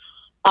well.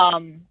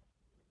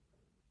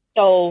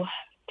 So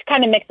to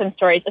kind of mix in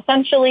stories,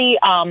 essentially,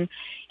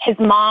 his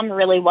mom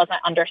really wasn't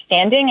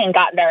understanding and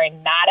got very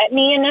mad at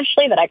me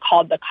initially that I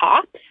called the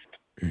cops.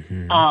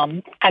 Mm-hmm.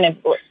 Kind of,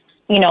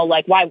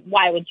 like,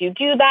 why would you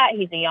do that?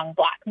 He's a young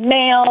Black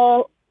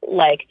male.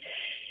 Like,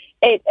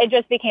 it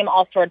just became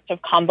all sorts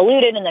of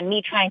convoluted. And then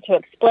me trying to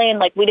explain,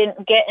 like, we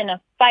didn't get in a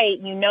fight.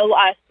 You know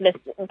us.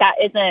 That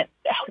isn't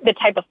the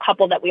type of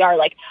couple that we are.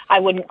 Like, I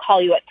wouldn't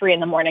call you at 3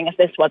 a.m. if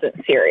this wasn't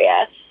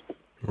serious.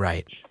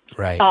 Right.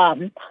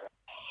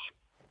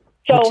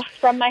 So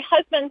from my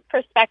husband's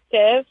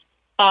perspective,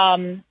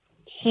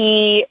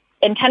 he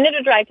intended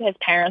to drive to his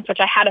parents, which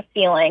I had a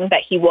feeling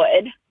that he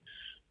would.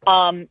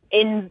 I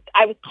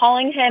was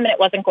calling him and it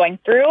wasn't going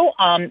through.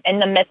 In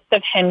the midst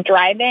of him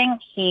driving,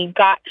 he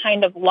got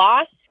kind of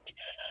lost,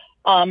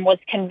 was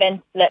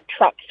convinced that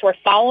trucks were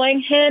following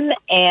him,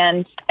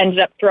 and ended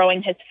up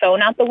throwing his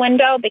phone out the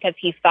window because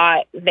he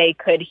thought they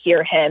could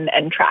hear him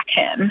and track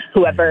him,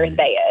 whoever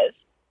they is.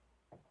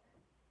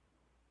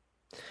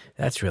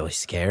 That's really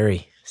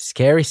scary.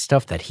 Scary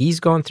stuff that he's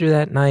going through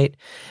that night.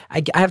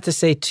 I have to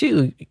say,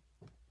 too,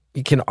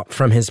 you can,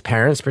 from his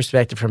parents'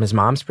 perspective, from his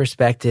mom's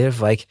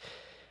perspective, like,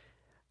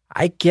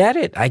 I get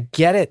it.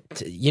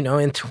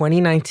 In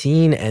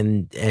 2019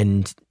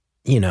 and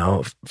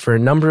for a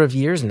number of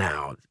years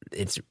now,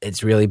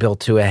 it's really built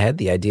to a head.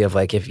 The idea of,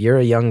 like, if you're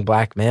a young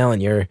Black male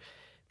and you're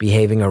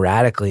behaving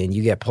erratically and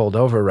you get pulled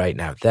over right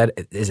now,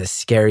 that is a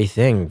scary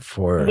thing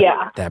for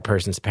that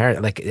person's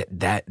parent. Like,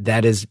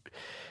 that is,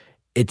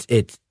 it's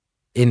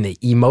in the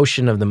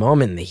emotion of the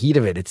moment, in the heat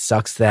of it, it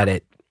sucks that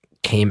it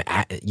came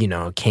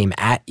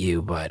at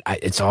you, but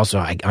it's also,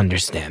 I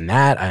understand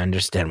that. I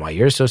understand why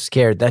you're so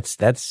scared. This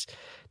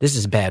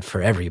is bad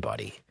for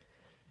everybody.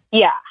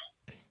 Yeah.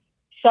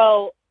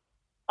 So,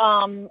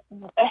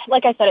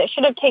 like I said, it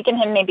should have taken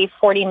him maybe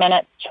 40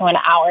 minutes to an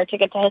hour to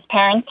get to his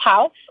parents'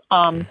 house.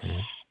 And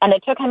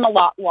it took him a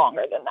lot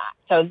longer than that.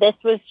 So this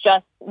was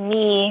just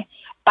me.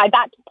 By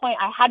that point,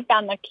 I had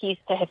found the keys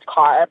to his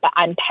car, but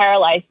I'm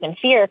paralyzed in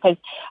fear because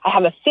I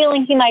have a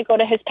feeling he might go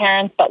to his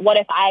parents. But what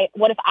if I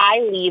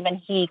leave and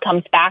he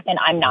comes back and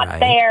I'm not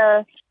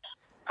there?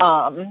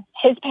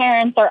 His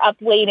parents are up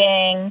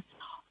waiting.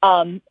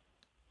 And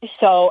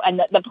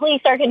the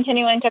police are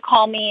continuing to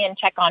call me and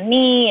check on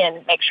me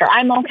and make sure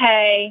I'm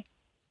okay.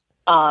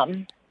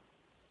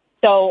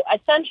 So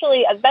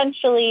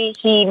eventually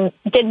he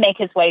did make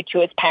his way to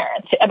his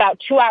parents. About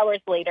 2 hours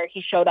later,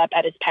 he showed up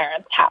at his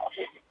parents' house.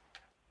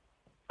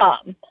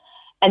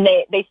 And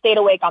they stayed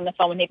awake on the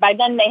phone with me. By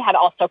then, they had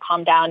also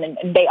calmed down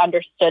and they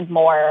understood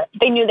more.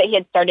 They knew that he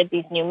had started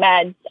these new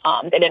meds.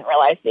 They didn't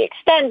realize the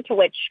extent to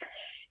which,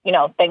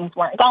 things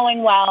weren't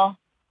going well.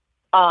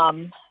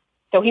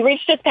 So he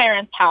reached his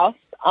parents' house,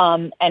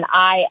 and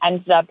I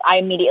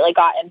immediately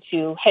got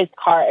into his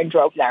car and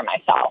drove there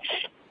myself.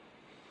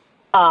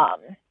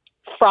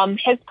 From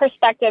his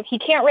perspective, he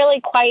can't really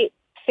quite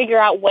figure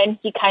out when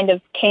he kind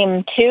of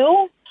came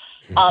to.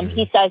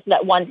 He says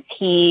that once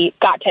he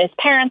got to his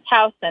parents'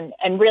 house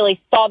and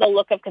really saw the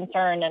look of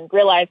concern and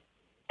realized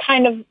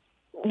kind of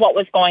what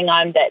was going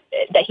on that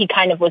he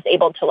kind of was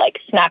able to like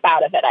snap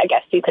out of it, I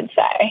guess you could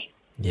say.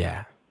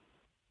 Yeah.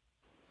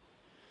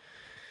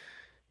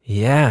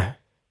 Yeah.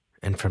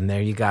 And from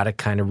there, you got to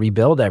kind of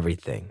rebuild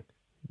everything,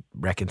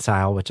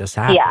 reconcile what just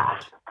happened. Yeah.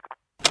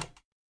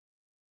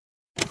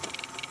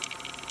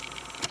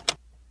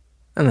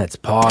 And let's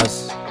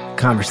pause.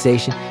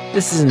 Conversation.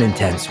 This is an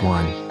intense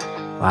one.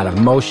 A lot of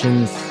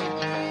emotions,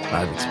 a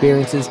lot of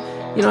experiences.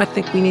 You know, I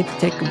think we need to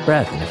take a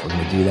breath. And if we're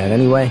going to do that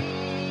anyway,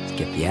 let's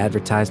get the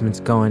advertisements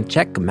going.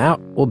 Check them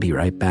out. We'll be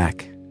right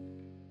back.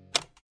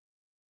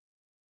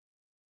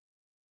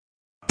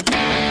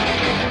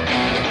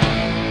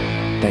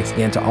 Thanks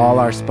again to all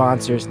our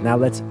sponsors. Now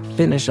let's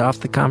finish off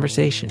the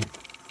conversation.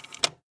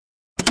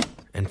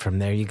 And from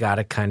there, you got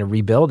to kind of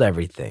rebuild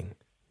everything,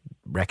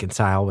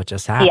 reconcile what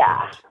just happened.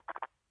 Yeah.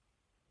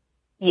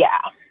 Yeah.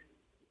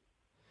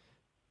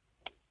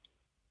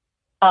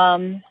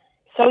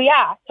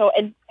 So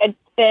it's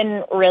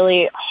been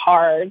really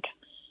hard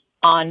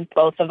on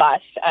both of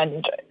us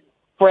and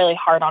really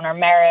hard on our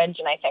marriage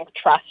and I think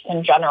trust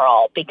in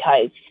general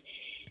because,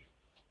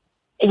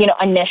 you know,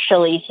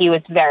 initially he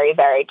was very,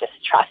 very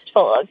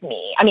distrustful of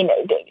me. I mean,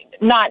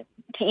 not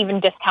to even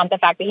discount the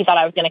fact that he thought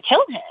I was going to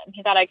kill him.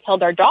 He thought I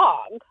killed our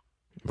dog.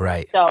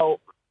 Right. So,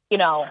 you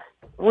know,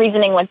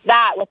 reasoning with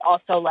that was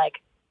also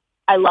like,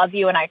 I love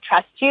you and I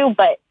trust you,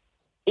 but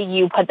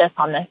you put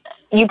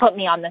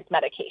me on this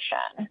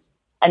medication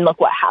and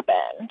look what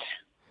happened.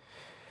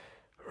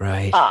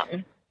 Right.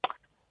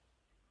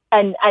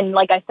 And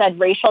like I said,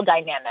 racial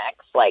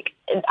dynamics, like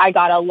I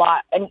got a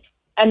lot, and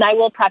I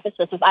will preface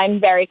this with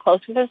I'm very close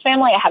with his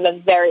family. I have a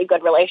very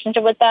good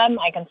relationship with them.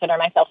 I consider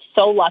myself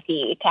so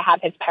lucky to have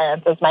his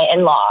parents as my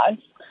in-laws,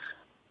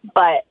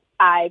 but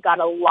I got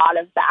a lot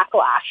of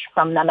backlash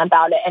from them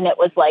about it. And it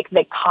was like,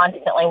 they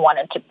constantly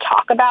wanted to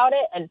talk about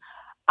it. And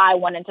I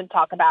wanted to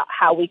talk about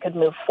how we could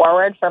move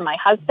forward for my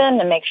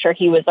husband and make sure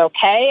he was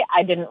okay.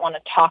 I didn't want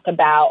to talk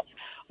about,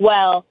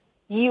 well,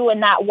 you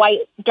and that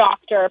white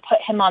doctor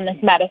put him on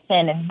this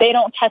medicine and they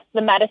don't test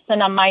the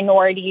medicine on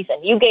minorities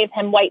and you gave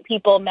him white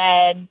people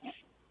meds.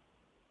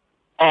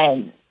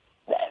 And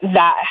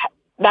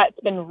that's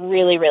been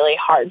really, really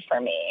hard for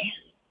me.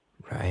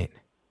 Right.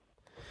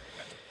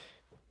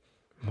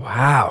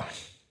 Wow.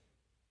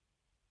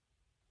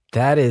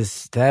 That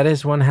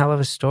is one hell of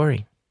a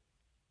story.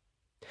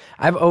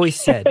 I've always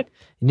said,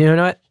 you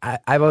know what?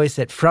 I've always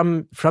said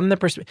from the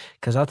perspective,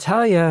 because I'll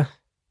tell you,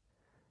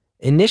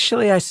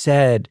 initially I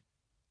said,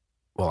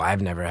 well,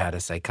 I've never had a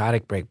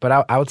psychotic break, but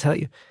I will tell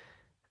you,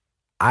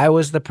 I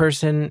was the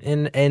person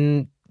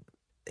in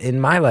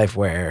my life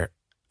where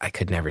I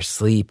could never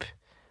sleep.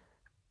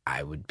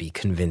 I would be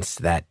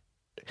convinced that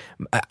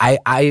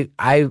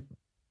I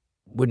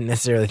wouldn't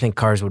necessarily think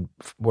cars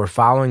were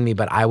following me,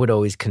 but I would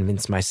always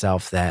convince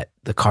myself that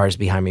the cars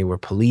behind me were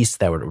police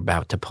that were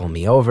about to pull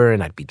me over,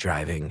 and I'd be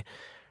driving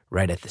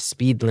right at the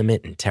speed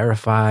limit and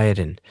terrified.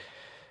 And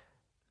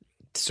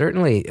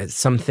certainly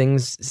some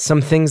things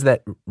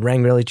that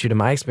rang really true to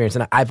my experience.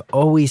 And I've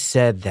always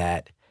said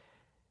that,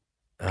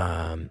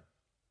 you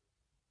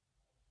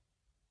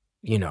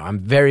know, I'm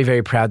very,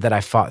 very proud that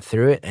I fought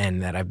through it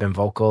and that I've been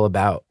vocal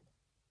about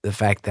the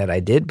fact that I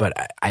did, but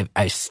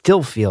I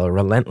still feel a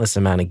relentless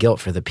amount of guilt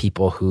for the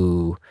people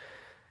who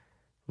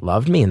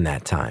loved me in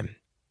that time,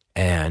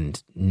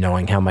 and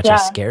knowing how much I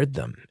scared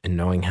them, and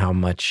knowing how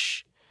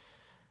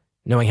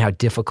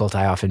difficult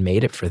I often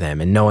made it for them,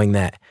 and knowing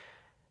that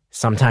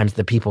sometimes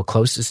the people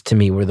closest to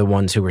me were the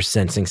ones who were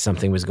sensing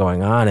something was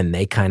going on, and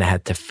they kind of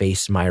had to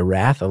face my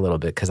wrath a little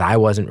bit because I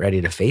wasn't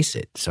ready to face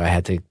it. So I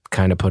had to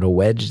kind of put a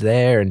wedge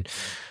there and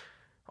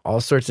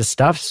all sorts of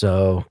stuff.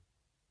 So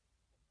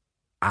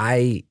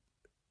I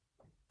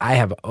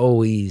have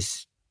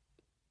always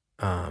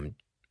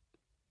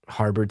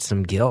harbored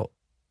some guilt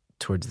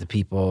towards the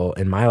people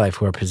in my life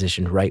who are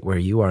positioned right where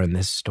you are in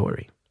this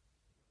story.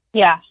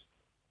 Yeah.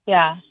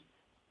 Yeah.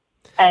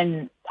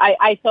 And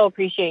I so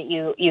appreciate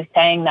you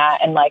saying that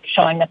and like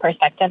showing the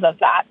perspective of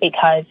that,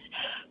 because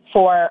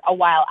for a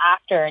while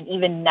after, and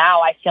even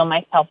now, I feel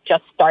myself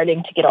just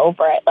starting to get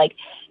over it. Like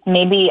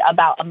maybe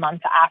about a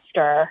month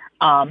after,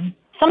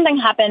 something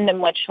happened in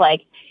which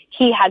like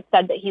he had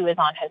said that he was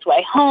on his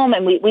way home,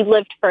 and we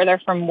lived further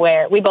from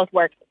where we both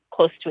worked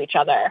close to each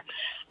other.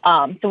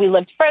 So we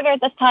lived further at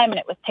this time, and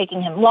it was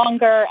taking him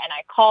longer, and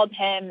I called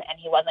him and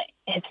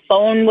his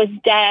phone was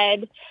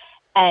dead.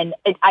 And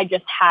I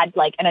just had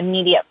like an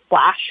immediate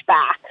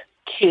flashback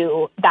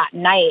to that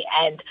night.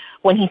 And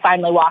when he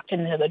finally walked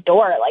into the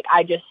door, like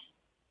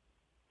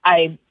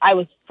I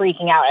was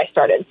freaking out. I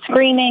started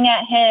screaming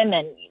at him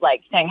and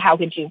like saying, how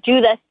could you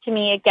do this to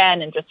me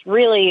again? And just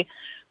really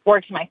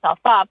worked myself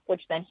up,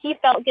 which then he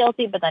felt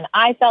guilty, but then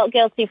I felt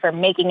guilty for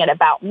making it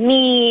about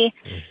me.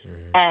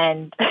 Mm-hmm.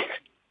 And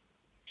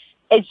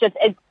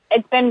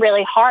it's been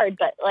really hard,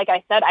 but like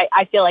I said,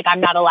 I feel like I'm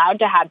not allowed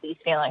to have these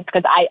feelings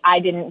because I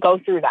didn't go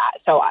through that.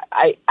 So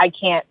I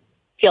can't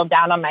feel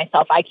down on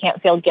myself. I can't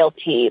feel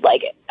guilty.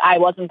 Like I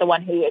wasn't the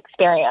one who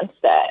experienced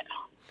it.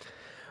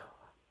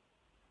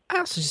 I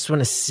also just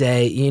want to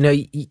say,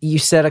 you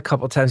said a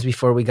couple times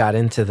before we got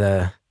into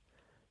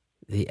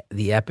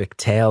the epic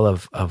tale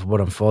of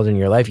what unfolded in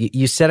your life.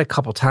 You said a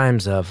couple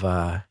times of,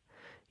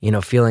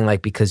 feeling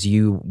like because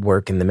you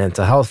work in the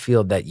mental health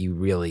field that you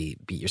really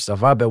beat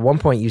yourself up. At one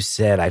point you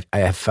said, I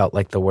have felt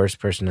like the worst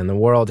person in the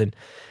world. And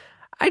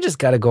I just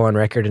got to go on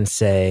record and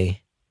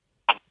say,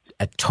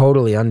 I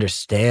totally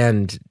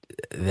understand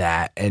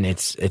that. And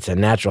it's a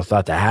natural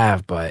thought to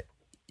have, but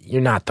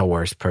you're not the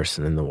worst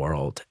person in the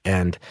world.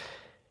 And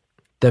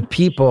the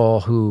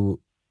people who,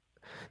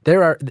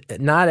 there are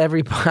not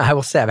every, I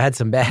will say I've had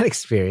some bad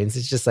experience.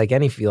 It's just like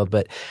any field,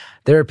 but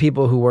there are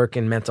people who work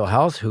in mental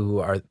health who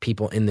are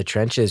people in the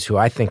trenches who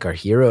I think are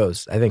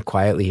heroes. I think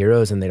quietly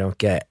heroes, and they don't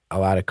get a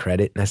lot of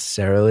credit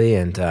necessarily.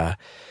 And,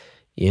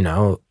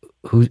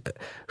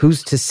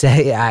 who's to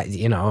say,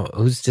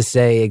 who's to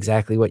say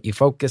exactly what you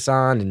focus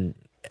on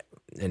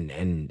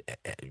and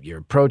your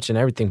approach and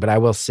everything. But I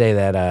will say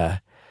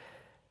that,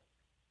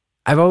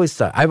 I've always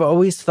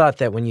thought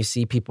that when you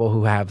see people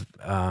who have,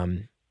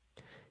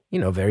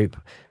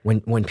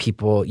 when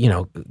people,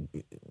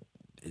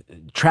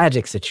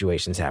 tragic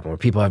situations happen where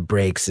people have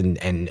breaks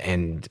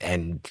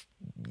and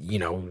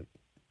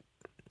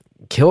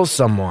kill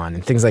someone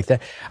and things like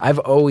that. I've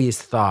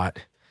always thought,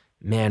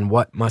 man,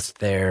 what must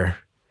their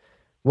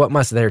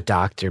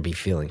doctor be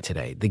feeling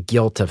today? The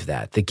guilt of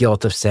that, the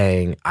guilt of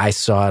saying, I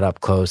saw it up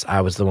close.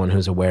 I was the one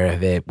who's aware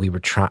of it.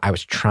 I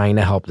was trying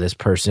to help this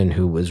person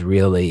who was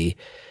really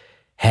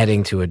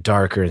heading to a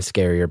darker and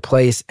scarier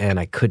place, and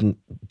I couldn't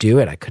do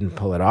it. I couldn't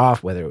pull it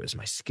off, whether it was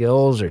my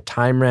skills or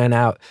time ran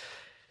out.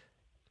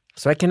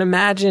 So I can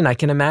imagine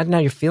how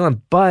you're feeling,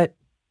 but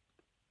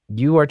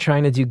you are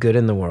trying to do good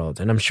in the world.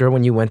 And I'm sure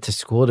when you went to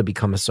school to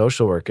become a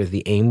social worker,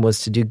 the aim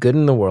was to do good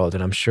in the world.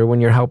 And I'm sure when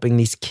you're helping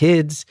these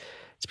kids,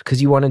 it's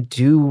because you want to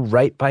do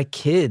right by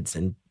kids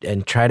and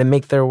try to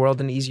make their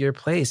world an easier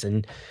place.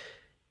 And,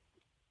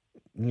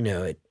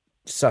 it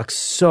sucks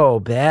so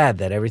bad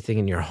that everything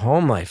in your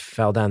home life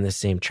fell down the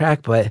same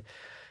track. But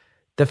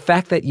the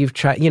fact that you've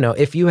tried,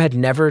 if you had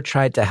never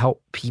tried to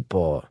help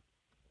people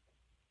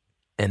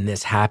and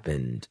this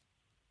happened,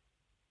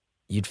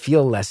 you'd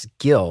feel less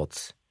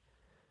guilt.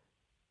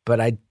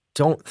 But I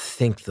don't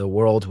think the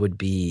world would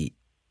be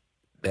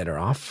better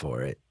off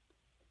for it.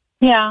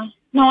 Yeah.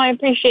 No, I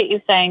appreciate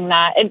you saying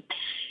that.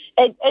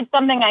 It's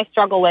something I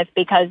struggle with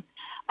because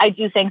I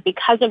do think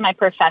because of my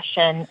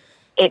profession,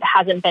 it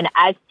hasn't been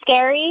as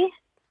scary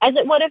as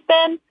it would have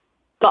been,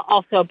 but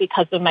also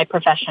because of my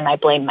profession, I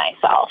blame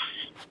myself.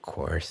 Of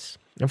course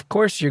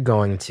you're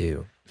going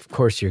to. Of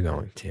course you're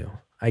going to.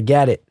 I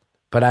get it.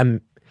 But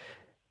I'm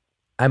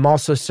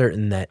also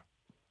certain that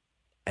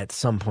at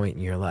some point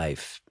in your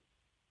life,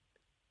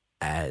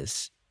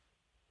 as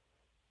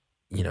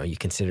you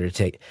continue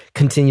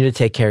to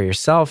take care of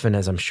yourself, and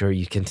as I'm sure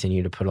you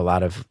continue to put a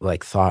lot of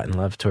thought and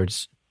love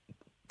towards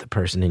the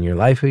person in your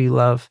life who you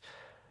love,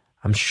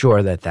 I'm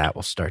sure that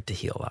will start to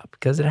heal up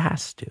because it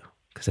has to.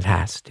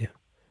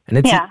 And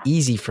it's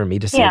easy for me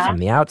to say from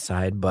the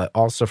outside, but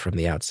also from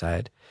the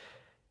outside,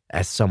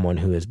 as someone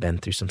who has been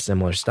through some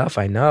similar stuff,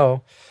 I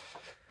know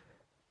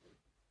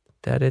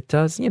that it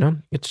does,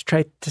 it's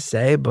trite to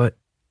say, but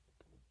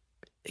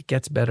it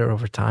gets better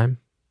over time.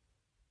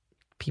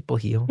 People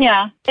heal.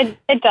 Yeah,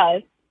 it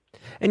does.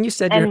 And you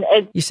said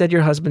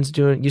your husband's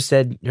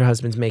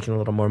making a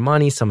little more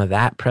money. Some of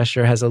that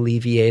pressure has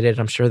alleviated.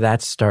 I'm sure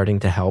that's starting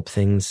to help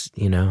things,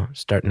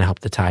 starting to help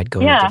the tide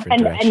go in a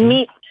different direction.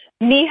 And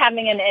me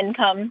having an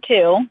income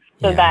too,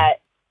 so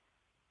that,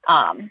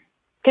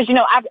 because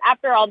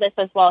after all this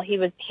as well, he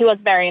was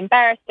very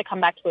embarrassed to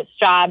come back to his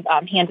job.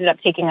 He ended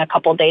up taking a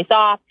couple days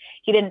off.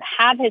 He didn't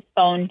have his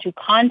phone to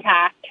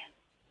contact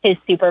his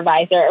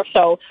supervisor,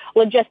 so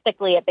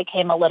logistically it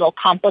became a little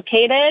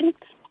complicated.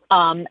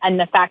 And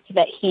the fact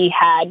that he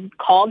had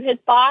called his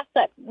boss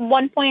at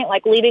one point,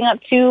 leading up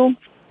to,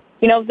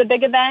 the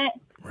big event.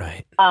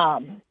 Right.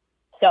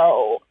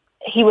 So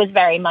he was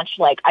very much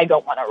I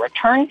don't want to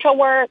return to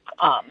work.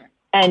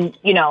 And,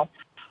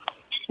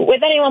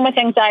 with anyone with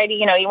anxiety,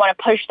 you want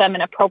to push them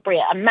an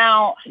appropriate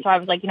amount. So I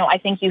was like, I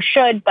think you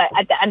should. But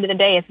at the end of the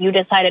day, if you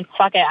decided,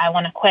 fuck it, I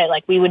want to quit,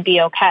 we would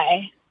be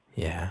okay.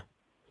 Yeah.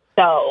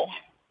 So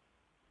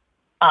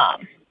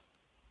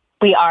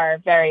we are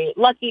very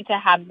lucky to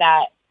have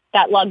that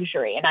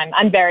luxury. And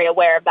I'm very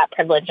aware of that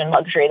privilege and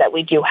luxury that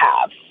we do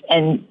have.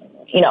 And,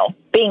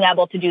 being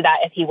able to do that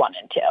if he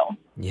wanted to.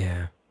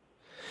 Yeah.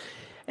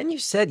 And you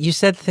said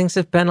things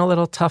have been a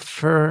little tough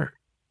for,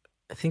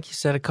 I think you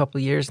said a couple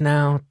of years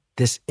now.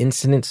 This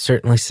incident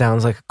certainly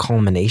sounds like a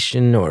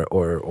culmination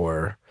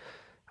or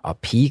a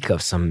peak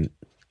of some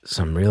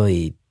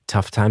really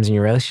tough times in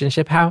your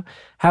relationship.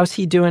 How's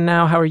he doing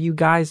now? How are you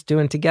guys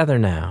doing together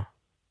now?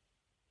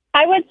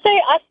 I would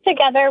say us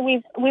together,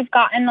 we've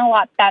gotten a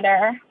lot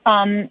better.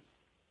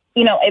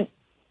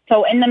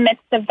 So in the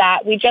midst of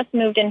that, we just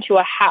moved into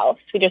a house.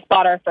 We just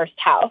bought our first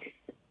house,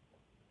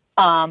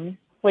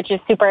 which is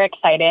super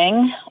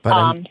exciting.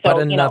 But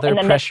another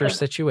pressure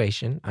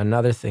situation,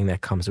 another thing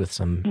that comes with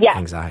some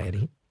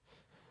anxiety.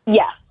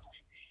 Yeah.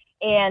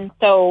 And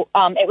so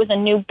it was a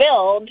new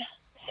build.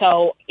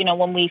 So, you know,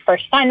 when we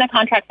first signed the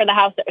contract for the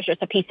house, it was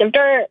just a piece of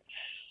dirt.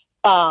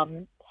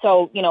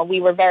 So, you know,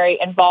 we were very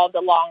involved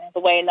along the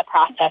way in the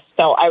process.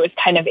 So I was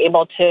kind of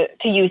able to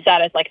use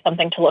that as like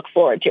something to look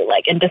forward to.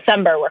 Like in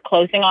December, we're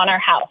closing on our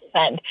house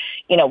and,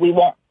 you know, we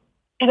won't,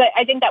 because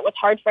I think that was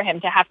hard for him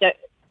to have to,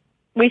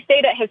 we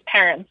stayed at his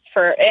parents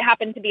it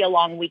happened to be a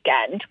long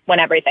weekend when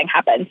everything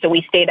happened. So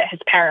we stayed at his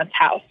parents'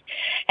 house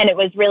and it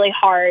was really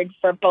hard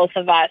for both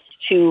of us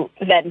to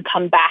then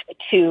come back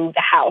to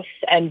the house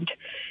and,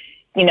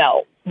 you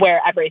know,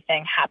 where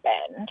everything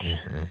happened.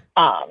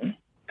 Mm-hmm.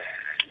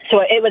 So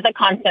it was a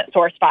constant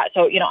sore spot.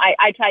 So, you know,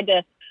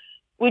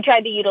 we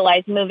tried to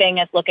utilize moving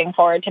as looking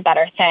forward to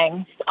better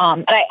things.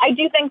 And I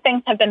do think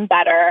things have been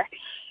better.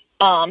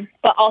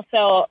 But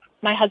also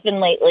my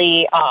husband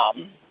lately,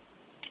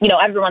 you know,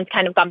 everyone's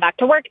kind of gone back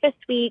to work this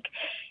week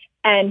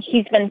and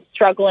he's been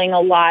struggling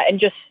a lot and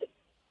just,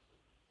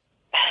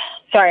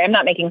 sorry, I'm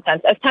not making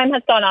sense. As time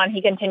has gone on,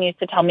 he continues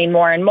to tell me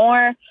more and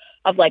more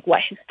of like what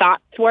his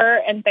thoughts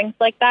were and things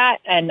like that.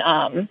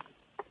 And,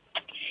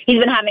 he's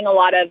been having a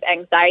lot of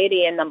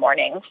anxiety in the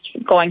mornings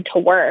going to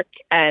work.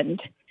 And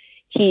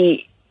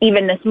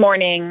even this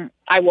morning,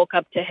 I woke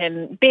up to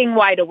him being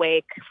wide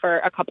awake for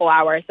a couple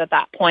hours at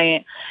that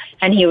point.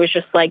 And he was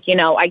just like, you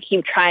know, I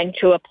keep trying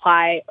to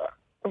apply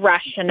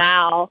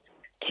rationale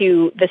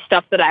to the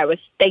stuff that I was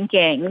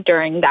thinking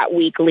during that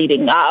week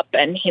leading up.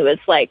 And he was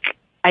like,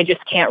 I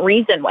just can't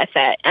reason with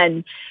it.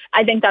 And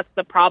I think that's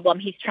the problem.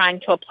 He's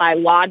trying to apply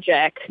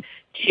logic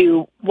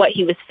to what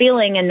he was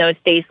feeling in those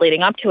days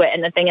leading up to it.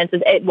 And the thing is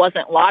it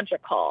wasn't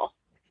logical.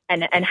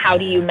 And how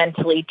do you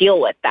mentally deal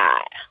with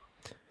that?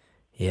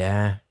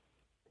 Yeah.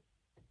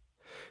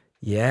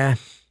 Yeah.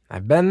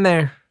 I've been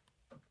there.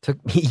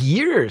 Took me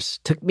years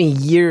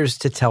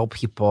to tell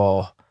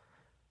people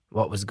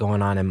what was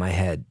going on in my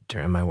head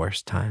during my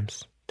worst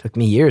times. Took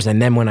me years.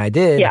 And then when I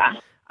did,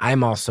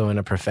 I'm also in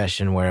a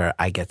profession where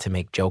I get to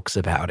make jokes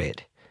about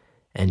it.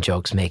 And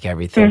jokes make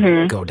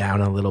everything go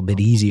down a little bit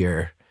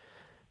easier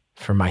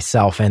for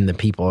myself and the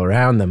people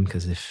around them,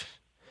 because if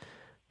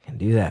I can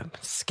do that,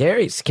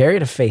 it's scary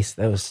to face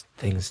those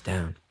things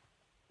down.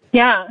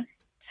 Yeah.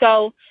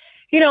 So,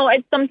 you know,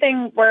 it's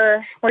something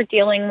we're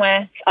dealing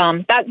with.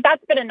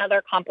 That's been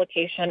another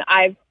complication.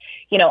 I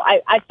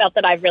felt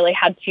that I've really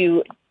had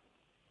to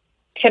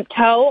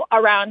tiptoe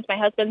around my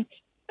husband's,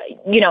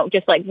 you know,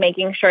 just like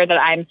making sure that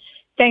I'm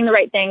saying the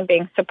right thing,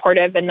 being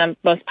supportive in the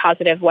most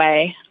positive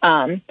way.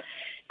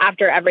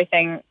 After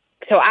everything.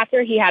 So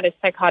after he had his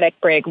psychotic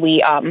break, we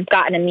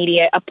got an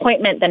immediate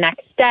appointment the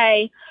next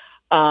day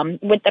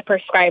with the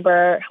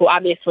prescriber, who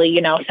obviously,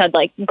 you know, said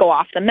like, go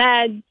off the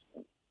meds,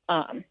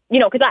 you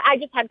know, because I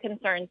just had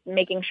concerns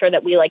making sure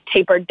that we like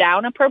tapered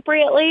down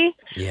appropriately.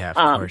 Yeah,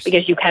 of course.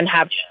 Because you can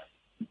have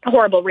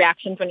horrible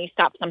reactions when you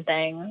stop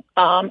something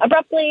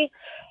abruptly.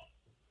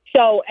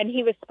 So, and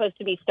he was supposed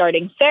to be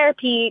starting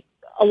therapy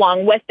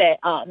along with it.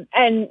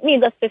 And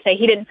needless to say,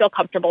 he didn't feel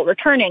comfortable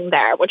returning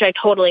there, which I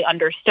totally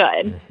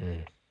understood.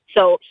 Mm-hmm.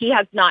 So he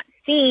has not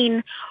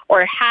seen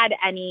or had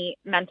any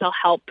mental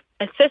health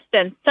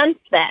assistance since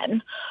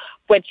then,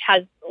 which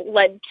has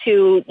led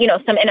to, you know,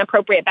 some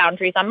inappropriate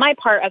boundaries on my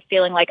part of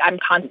feeling like I'm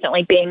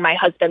constantly being my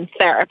husband's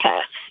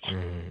therapist.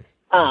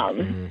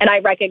 Mm-hmm. And I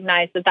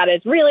recognize that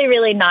is really,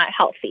 really not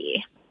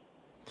healthy.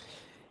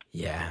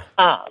 Yeah.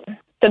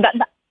 So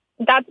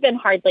that's been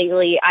hard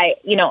lately.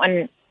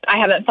 And I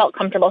haven't felt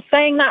comfortable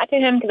saying that to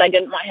him because I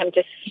didn't want him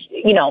to,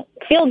 you know,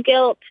 feel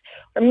guilt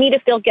or me to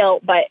feel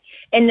guilt. But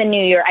in the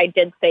new year, I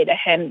did say to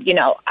him, you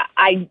know,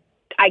 I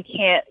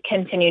can't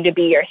continue to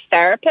be your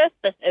therapist.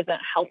 This isn't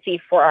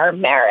healthy for our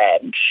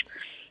marriage.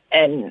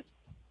 And,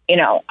 you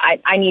know,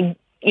 I need,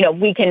 you know,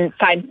 we can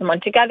find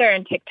someone together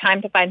and take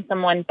time to find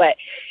someone, but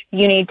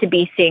you need to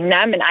be seeing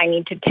them and I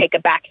need to take a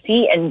back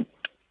seat and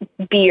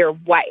be your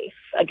wife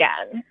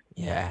again.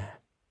 Yeah.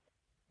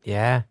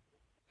 Yeah.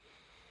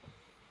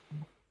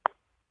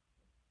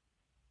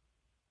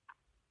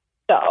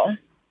 So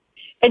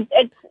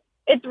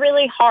it's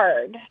really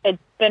hard. It's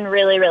been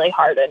really, really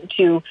hard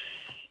to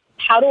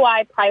how do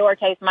I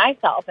prioritize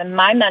myself and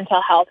my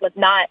mental health with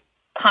not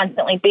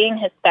constantly being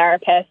his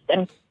therapist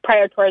and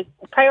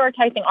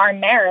prioritizing our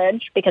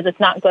marriage, because it's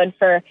not good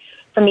for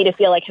me to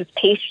feel like his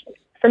patient,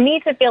 for me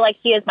to feel like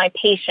he is my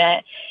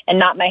patient and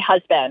not my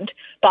husband,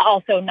 but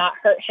also not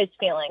hurt his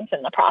feelings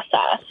in the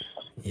process.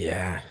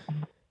 Yeah.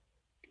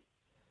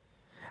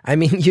 I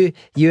mean,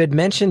 you had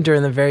mentioned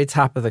during the very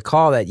top of the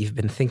call that you've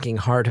been thinking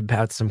hard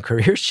about some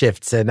career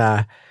shifts,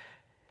 and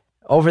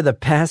over the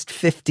past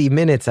 50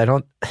 minutes, I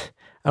don't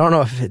know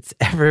if it's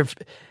ever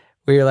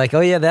where you're like, oh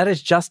yeah, that is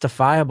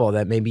justifiable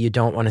that maybe you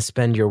don't want to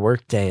spend your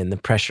workday in the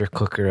pressure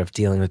cooker of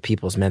dealing with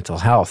people's mental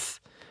health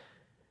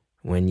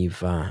when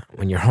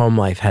your home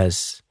life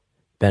has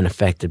been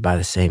affected by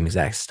the same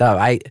exact stuff.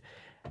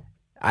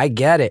 I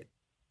get it.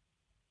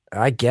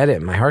 I get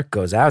it. My heart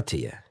goes out to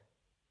you.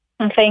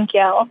 Thank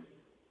you.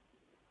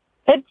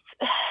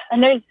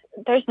 And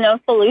there's no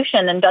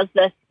solution. And does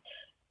this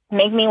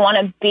make me want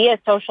to be a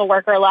social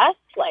worker less?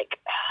 Like,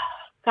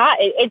 God,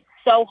 it's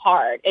so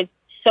hard. It's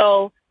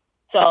so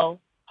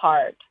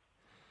hard.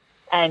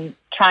 And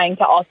trying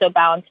to also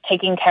balance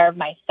taking care of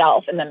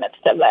myself in the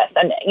midst of this.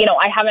 And,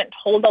 I haven't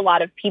told a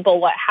lot of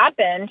people what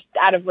happened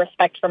out of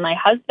respect for my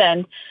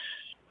husband,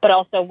 but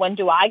also when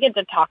do I get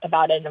to talk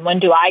about it and when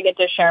do I get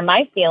to share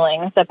my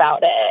feelings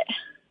about it?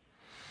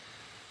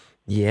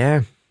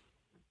 Yeah.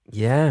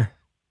 Yeah.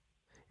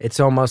 It's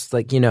almost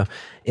like,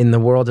 in the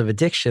world of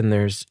addiction,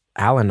 there's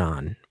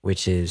Al-Anon,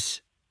 which is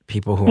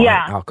people who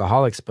aren't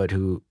alcoholics, but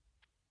who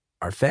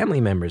are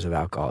family members of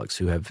alcoholics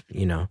who have,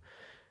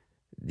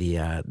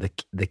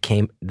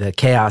 the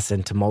chaos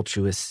and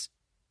tumultuous,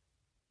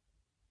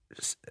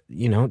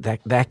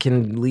 that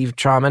can leave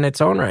trauma in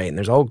its own right. And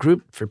there's a whole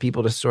group for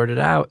people to sort it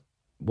out.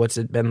 What's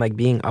it been like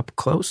being up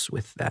close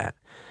with that?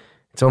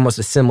 It's almost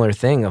a similar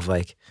thing of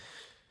like,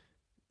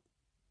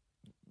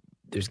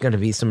 there's going to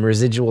be some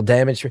residual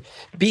damage.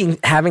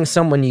 Having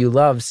someone you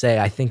love say,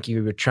 I think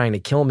you were trying to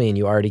kill me and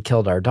you already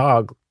killed our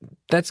dog.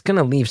 That's going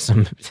to leave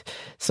some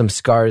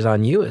scars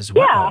on you as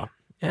well.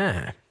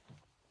 Yeah.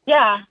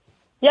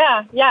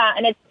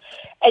 And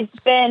it's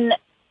been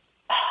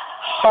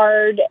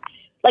hard.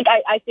 Like,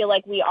 I feel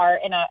like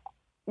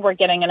we're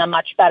getting in a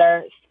much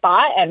better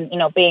spot, and,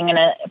 being in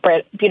a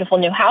beautiful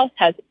new house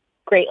has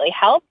greatly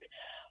helped.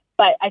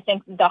 But I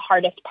think the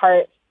hardest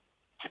part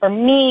for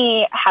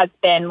me has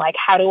been like,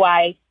 how do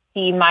I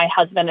see my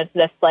husband as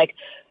this like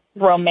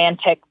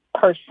romantic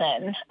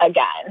person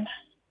again?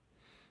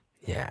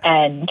 Yeah.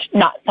 And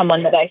not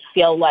someone that I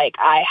feel like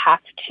I have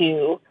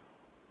to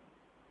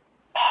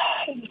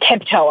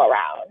tiptoe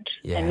around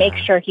and make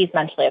sure he's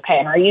mentally okay.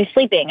 And are you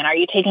sleeping? And are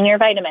you taking your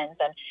vitamins?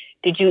 And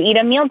did you eat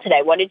a meal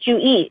today? What did you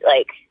eat?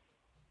 Like,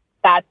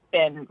 that's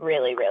been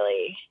really,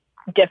 really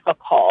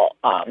difficult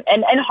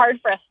and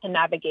hard for us to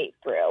navigate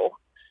through.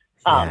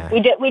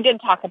 We did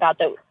talk about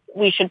that.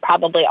 We should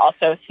probably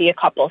also see a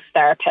couples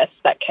therapist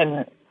that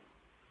can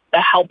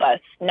help us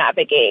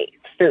navigate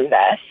through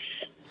this.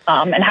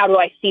 And how do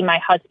I see my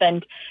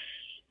husband?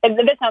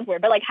 This sounds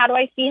weird, but like, how do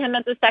I see him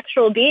as a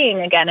sexual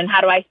being again? And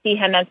how do I see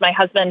him as my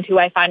husband who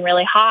I find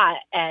really hot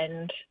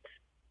and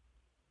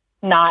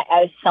not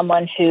as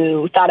someone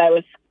who thought I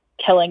was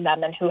killing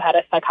them and who had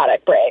a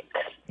psychotic break?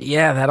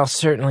 Yeah, that'll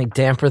certainly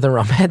damper the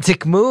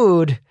romantic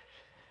mood.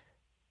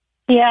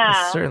 Yeah.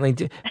 It'll certainly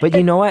do. But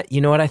you know what?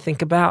 You know what I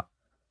think about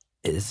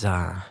is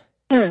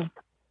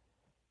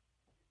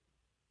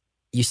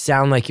you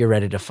sound like you're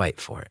ready to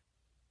fight for it.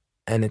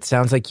 And it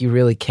sounds like you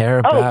really care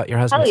about your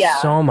husband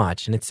so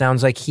much. And it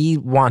sounds like he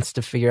wants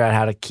to figure out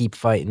how to keep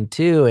fighting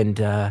too. And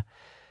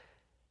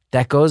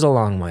that goes a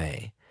long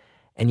way.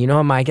 And you know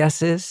what my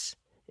guess is?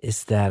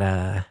 Is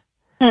that,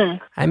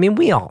 I mean,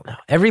 we all know.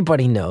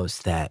 Everybody knows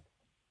that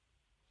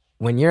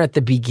when you're at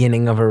the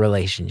beginning of a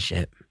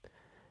relationship,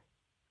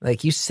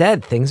 like you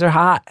said, things are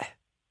hot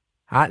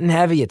and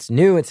heavy. It's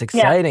new. It's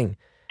exciting.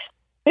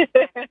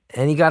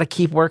 And you got to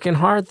keep working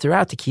hard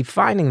throughout to keep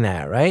finding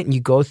that, right? And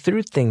you go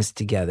through things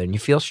together and you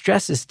feel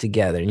stresses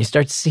together and you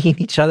start seeing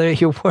each other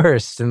at your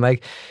worst. And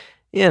like,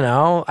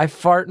 I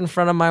fart in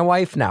front of my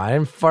wife now. I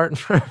didn't fart in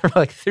front of her for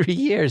like 3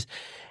 years.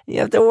 You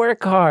have to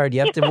work hard.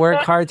 You have to work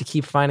hard to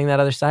keep finding that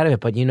other side of it.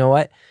 But you know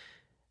what?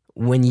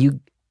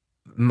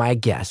 My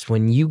guess,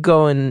 when you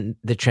go in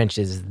the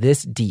trenches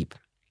this deep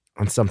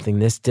on something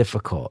this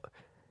difficult,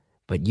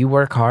 but you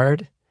work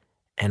hard,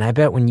 and I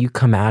bet when you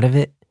come out of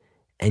it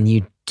and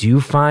you do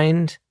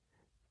find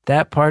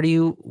that part of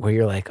you where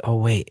you're like, oh,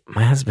 wait,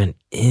 my husband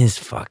is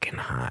fucking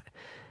hot.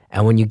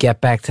 And when you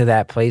get back to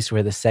that place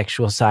where the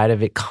sexual side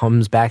of it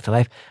comes back to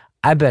life,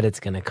 I bet it's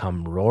going to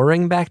come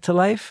roaring back to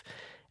life.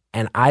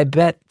 And I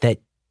bet that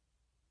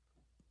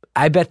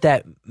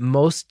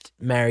most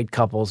married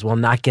couples will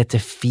not get to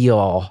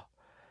feel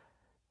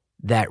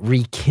that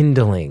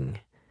rekindling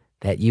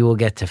that you will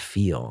get to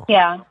feel.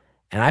 Yeah.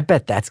 And I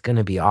bet that's going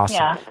to be awesome.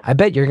 Yeah. I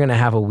bet you're going to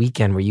have a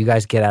weekend where you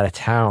guys get out of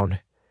town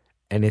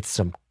and it's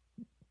some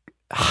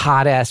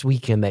hot ass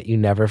weekend that you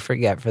never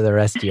forget for the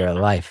rest of your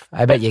life.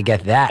 I bet you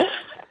get that.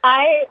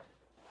 I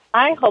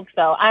hope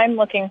so. I'm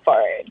looking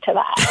forward to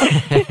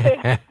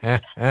that.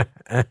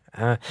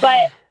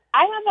 But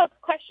I have a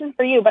question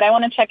for you, but I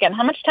want to check in.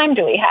 How much time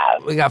do we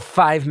have? We got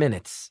 5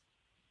 minutes.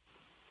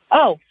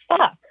 Oh,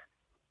 fuck.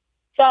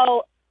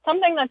 So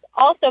something that's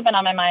also been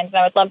on my mind, and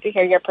I would love to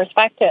hear your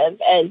perspective,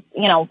 is,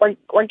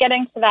 we're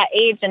getting to that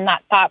age and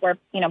that thought where,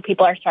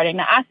 people are starting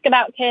to ask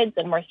about kids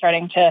and we're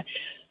starting to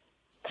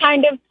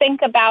kind of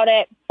think about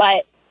it,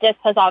 but this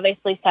has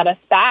obviously set us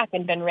back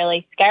and been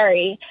really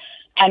scary.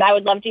 And I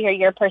would love to hear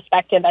your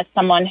perspective as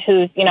someone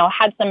who's,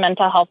 had some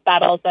mental health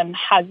battles and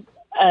has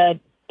a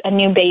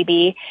new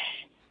baby.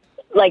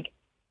 Like,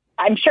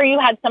 I'm sure you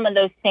had some of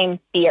those same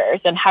fears,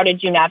 and how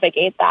did you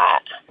navigate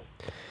that?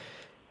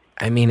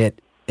 I mean,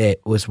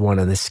 it was one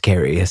of the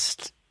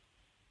scariest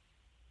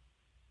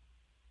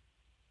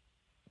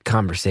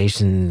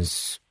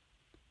conversations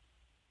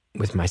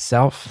with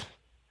myself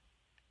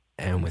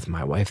and with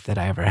my wife that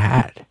I ever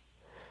had.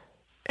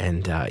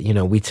 And,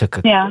 we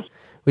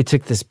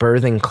took this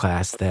birthing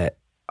class that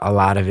a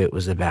lot of it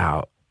was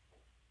about,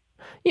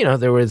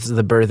 there was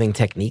the birthing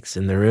techniques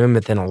in the room,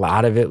 but then a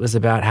lot of it was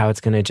about how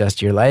it's going to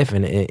adjust your life.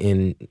 And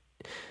in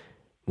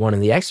one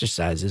of the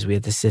exercises, we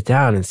had to sit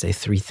down and say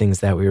 3 things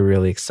that we were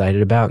really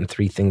excited about and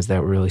 3 things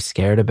that we're really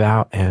scared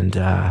about. And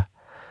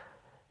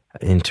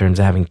in terms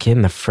of having a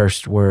kid, the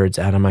first words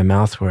out of my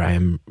mouth were, I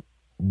am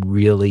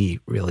really,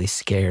 really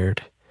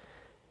scared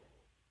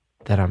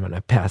that I'm going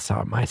to pass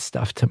on my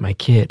stuff to my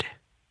kid.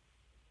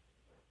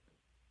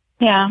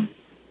 Yeah.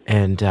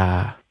 And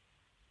I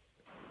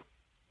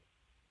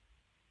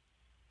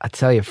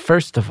tell you,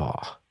 first of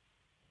all,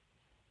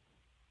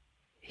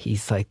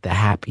 he's like the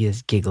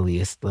happiest,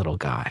 giggliest little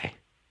guy.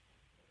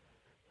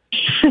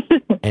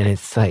 And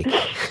it's like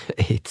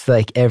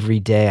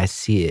every day I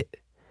see it.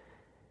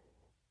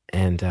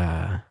 And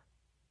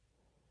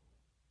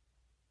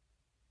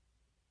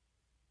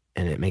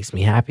it makes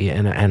me happy.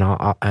 And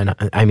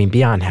I mean,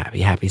 beyond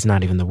happy. Happy's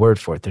not even the word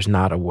for it. There's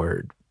not a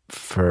word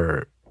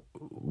for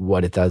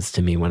what it does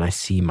to me when I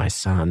see my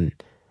son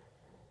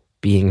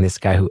being this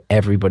guy who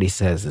everybody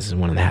says this is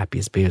one of the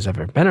happiest beings I've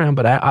ever been around.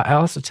 But I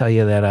also tell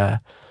you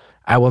that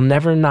I will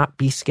never not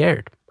be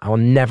scared. I will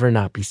never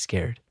not be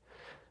scared.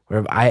 Or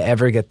if I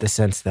ever get the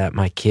sense that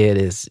my kid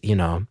is,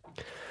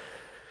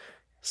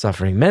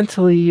 suffering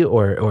mentally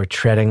or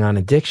treading on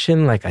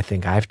addiction, like I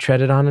think I've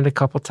treaded on it a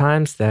couple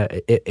times,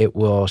 that it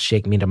will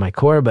shake me to my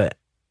core. But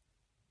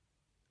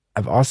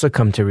I've also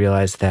come to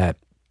realize that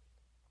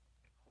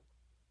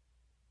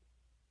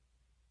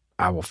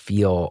I will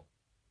feel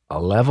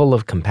a level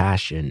of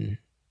compassion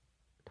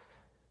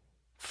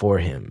for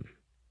him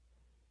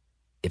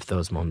if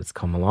those moments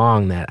come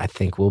along that I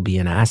think will be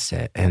an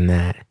asset, and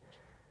that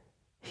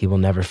he will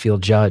never feel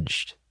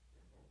judged,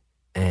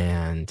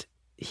 and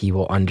he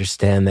will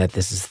understand that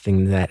this is a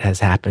thing that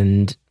has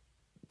happened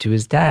to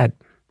his dad.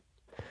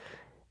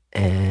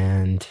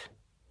 And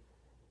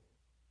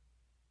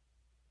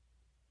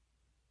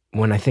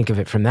when I think of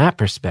it from that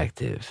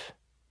perspective,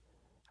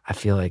 I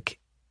feel like,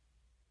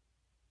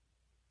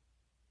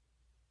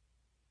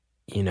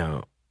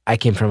 I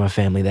came from a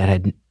family that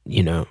had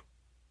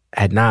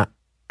not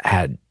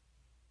had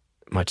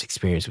much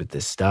experience with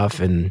this stuff.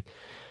 And,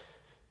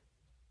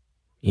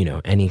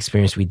 any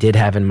experience we did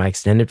have in my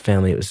extended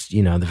family, it was,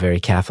 the very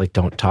Catholic,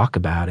 don't talk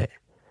about it.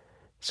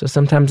 So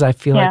sometimes I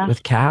feel like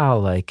with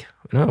Cal,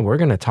 no, we're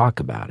going to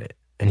talk about it,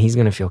 and he's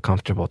going to feel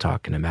comfortable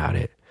talking about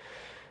it.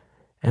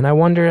 And I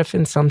wonder if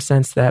in some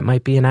sense that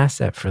might be an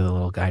asset for the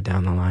little guy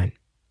down the line.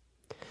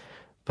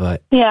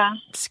 But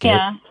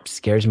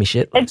scares me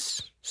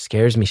shitless.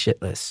 Scares me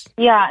shitless.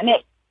 Yeah, and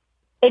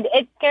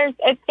it scares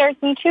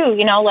me too.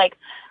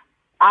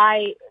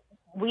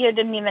 We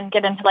didn't even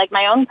get into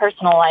my own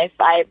personal life.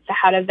 I've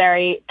had a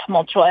very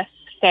tumultuous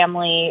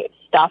family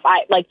stuff.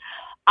 I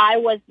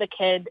was the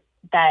kid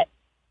that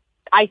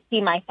I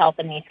see myself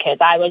in these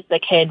kids. I was the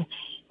kid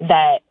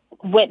that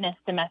witnessed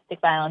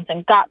domestic violence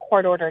and got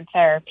court-ordered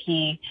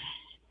therapy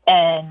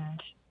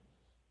and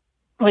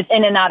was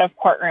in and out of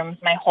courtrooms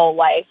my whole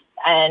life.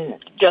 And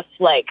just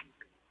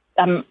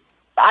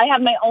I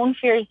have my own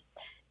fears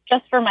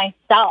just for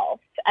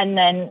myself. And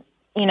then,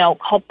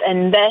 hope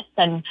in this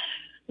and,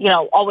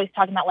 always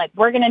talking about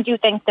we're going to do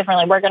things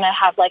differently. We're going to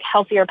have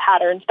healthier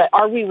patterns, but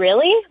are we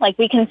really?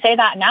 We can say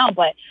that now,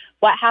 but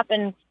what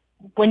happens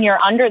when you're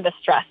under the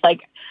stress?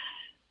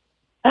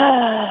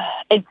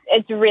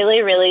 It's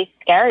really, really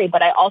scary,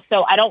 but I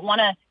don't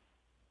want to,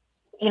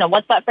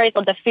 what's that phrase?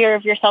 The fear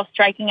of yourself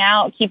striking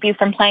out, keep you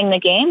from playing the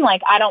game.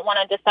 I don't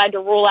want to decide to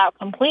rule out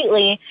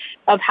completely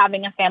of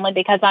having a family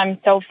because I'm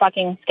so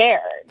fucking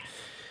scared.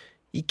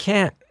 You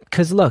can't,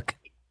 because look,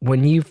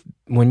 when you've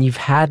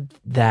had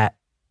that,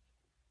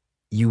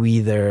 you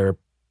either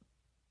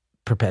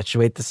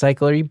perpetuate the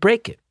cycle or you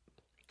break it.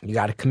 You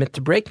got to commit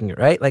to breaking it,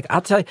 right?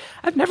 I'll tell you,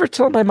 I've never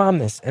told my mom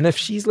this, and if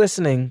she's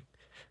listening,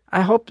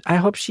 I hope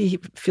she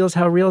feels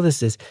how real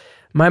this is.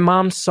 My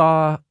mom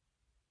saw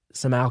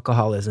some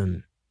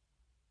alcoholism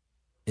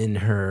in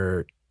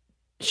her.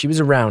 She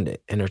was around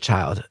it in her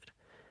childhood,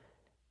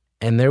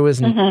 and there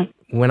was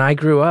when I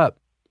grew up,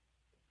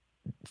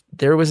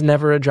 there was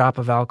never a drop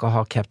of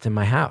alcohol kept in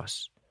my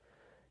house,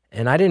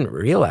 and I didn't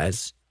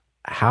realize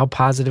how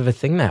positive a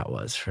thing that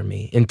was for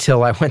me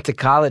until I went to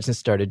college and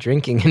started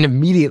drinking and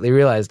immediately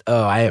realized,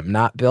 I am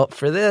not built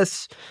for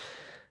this.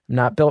 I'm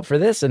not built for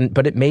this.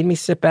 But it made me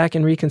sit back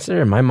and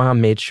reconsider. My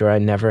mom made sure I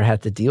never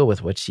had to deal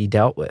with what she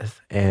dealt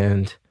with.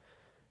 And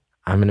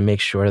I'm going to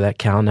make sure that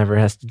Cal never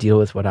has to deal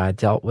with what I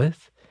dealt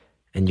with.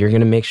 And you're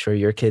going to make sure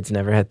your kids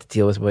never had to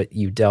deal with what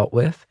you dealt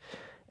with.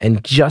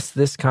 And just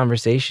this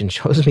conversation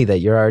shows me that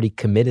you're already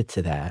committed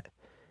to that.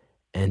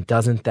 And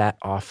doesn't that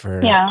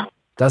offer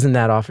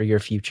your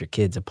future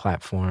kids a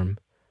platform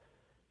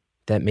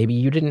that maybe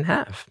you didn't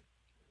have,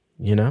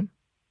 Yeah.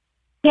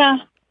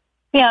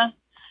 Got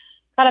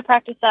to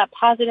practice that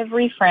positive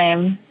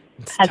reframe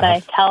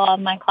I tell all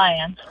my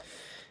clients.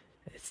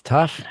 It's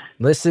tough.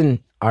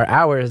 Listen, our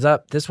hour is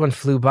up. This one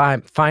flew by.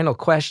 Final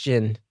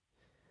question.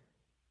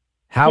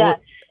 How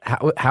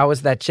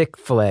was that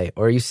Chick-fil-A?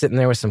 Or are you sitting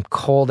there with some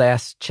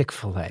cold-ass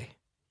Chick-fil-A?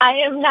 I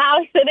am now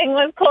sitting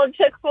with cold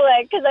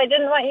Chick-fil-A because I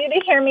didn't want you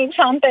to hear me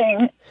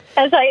chomping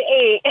as I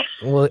ate.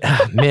 Well,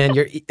 man,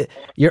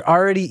 you're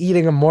already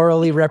eating a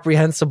morally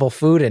reprehensible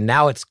food, and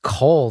now it's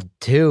cold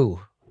too.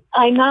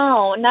 I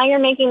know. Now you're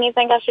making me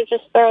think I should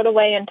just throw it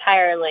away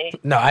entirely.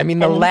 No, I mean,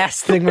 the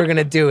last thing we're going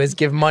to do is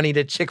give money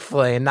to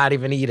Chick-fil-A and not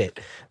even eat it.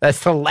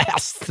 That's the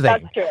last thing.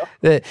 That's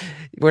true.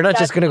 We're not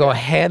just going to go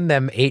hand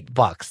them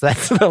 $8.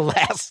 That's the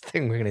last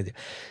thing we're going to do.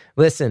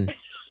 Listen,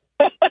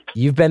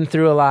 you've been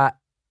through a lot.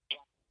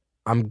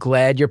 I'm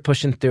glad you're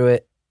pushing through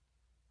it.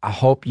 I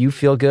hope you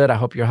feel good. I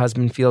hope your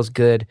husband feels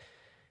good.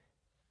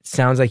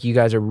 Sounds like you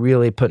guys are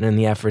really putting in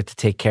the effort to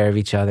take care of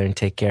each other and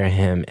take care of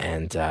him.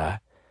 And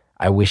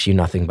I wish you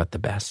nothing but the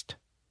best.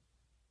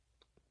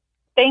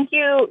 Thank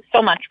you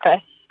so much,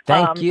 Chris.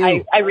 Thank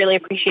you. I really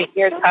appreciate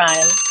your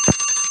time.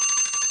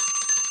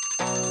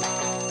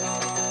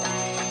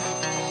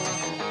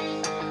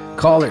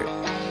 Caller,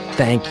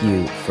 thank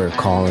you for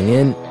calling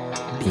in,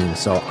 being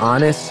so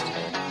honest,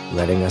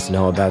 letting us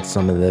know about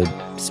some of the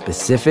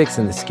specifics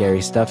and the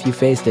scary stuff you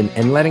faced,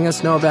 and letting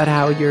us know about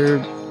how you're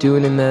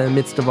doing in the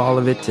midst of all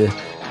of it to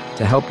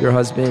help your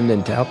husband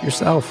and to help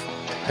yourself.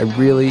 I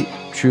really,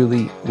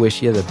 truly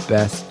wish you the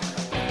best.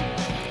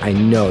 I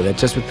know that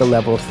just with the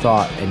level of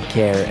thought and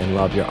care and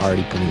love you're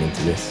already putting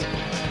into this,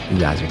 you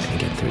guys are going to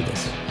get through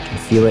this. I can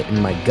feel it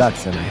in my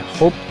guts, and I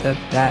hope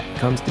that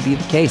comes to be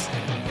the case.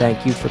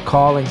 Thank you for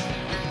calling.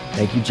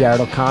 Thank you, Jared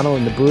O'Connell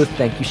in the booth.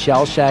 Thank you,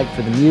 Shellshag,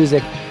 for the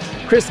music.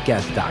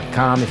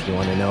 ChrisGeth.com if you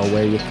want to know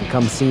where you can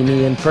come see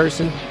me in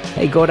person.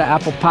 Hey, go to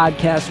Apple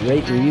Podcasts,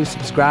 rate, review,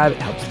 subscribe.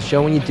 It helps the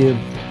show when you do.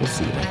 We'll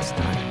see you next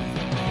time.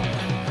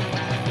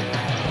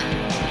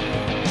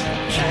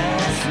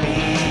 Kiss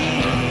me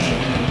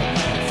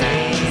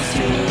face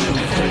to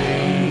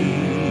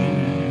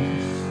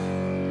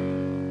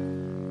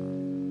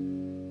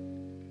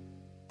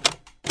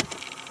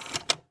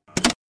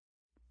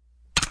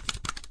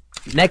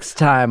face. Next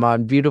time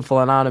on Beautiful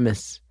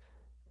Anonymous,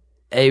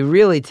 a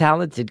really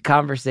talented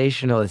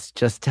conversationalist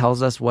just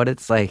tells us what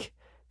it's like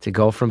to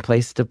go from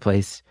place to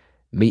place,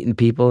 meeting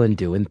people and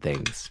doing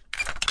things.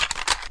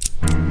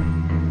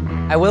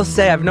 I will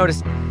say, I've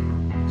noticed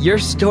your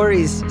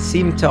stories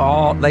seem to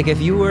all, like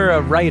if you were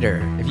a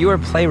writer, if you were a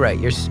playwright,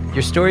 your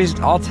stories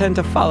all tend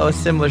to follow a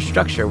similar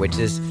structure, which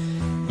is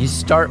you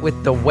start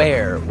with the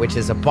where, which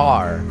is a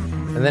bar,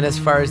 and then as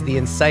far as the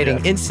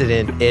inciting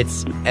incident,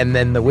 it's, and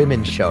then the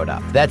women showed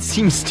up. That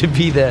seems to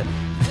be the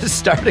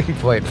starting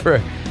point for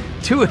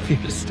two of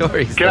your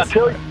stories. Can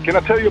I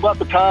tell you about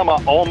the time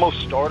I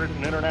almost started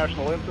an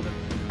international incident?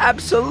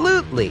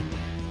 Absolutely.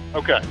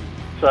 Okay.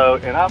 So,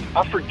 and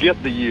I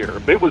forget the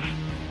year, but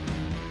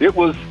it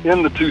was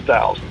in the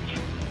 2000s.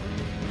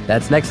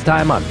 That's next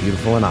time on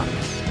Beautiful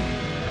Anonymous.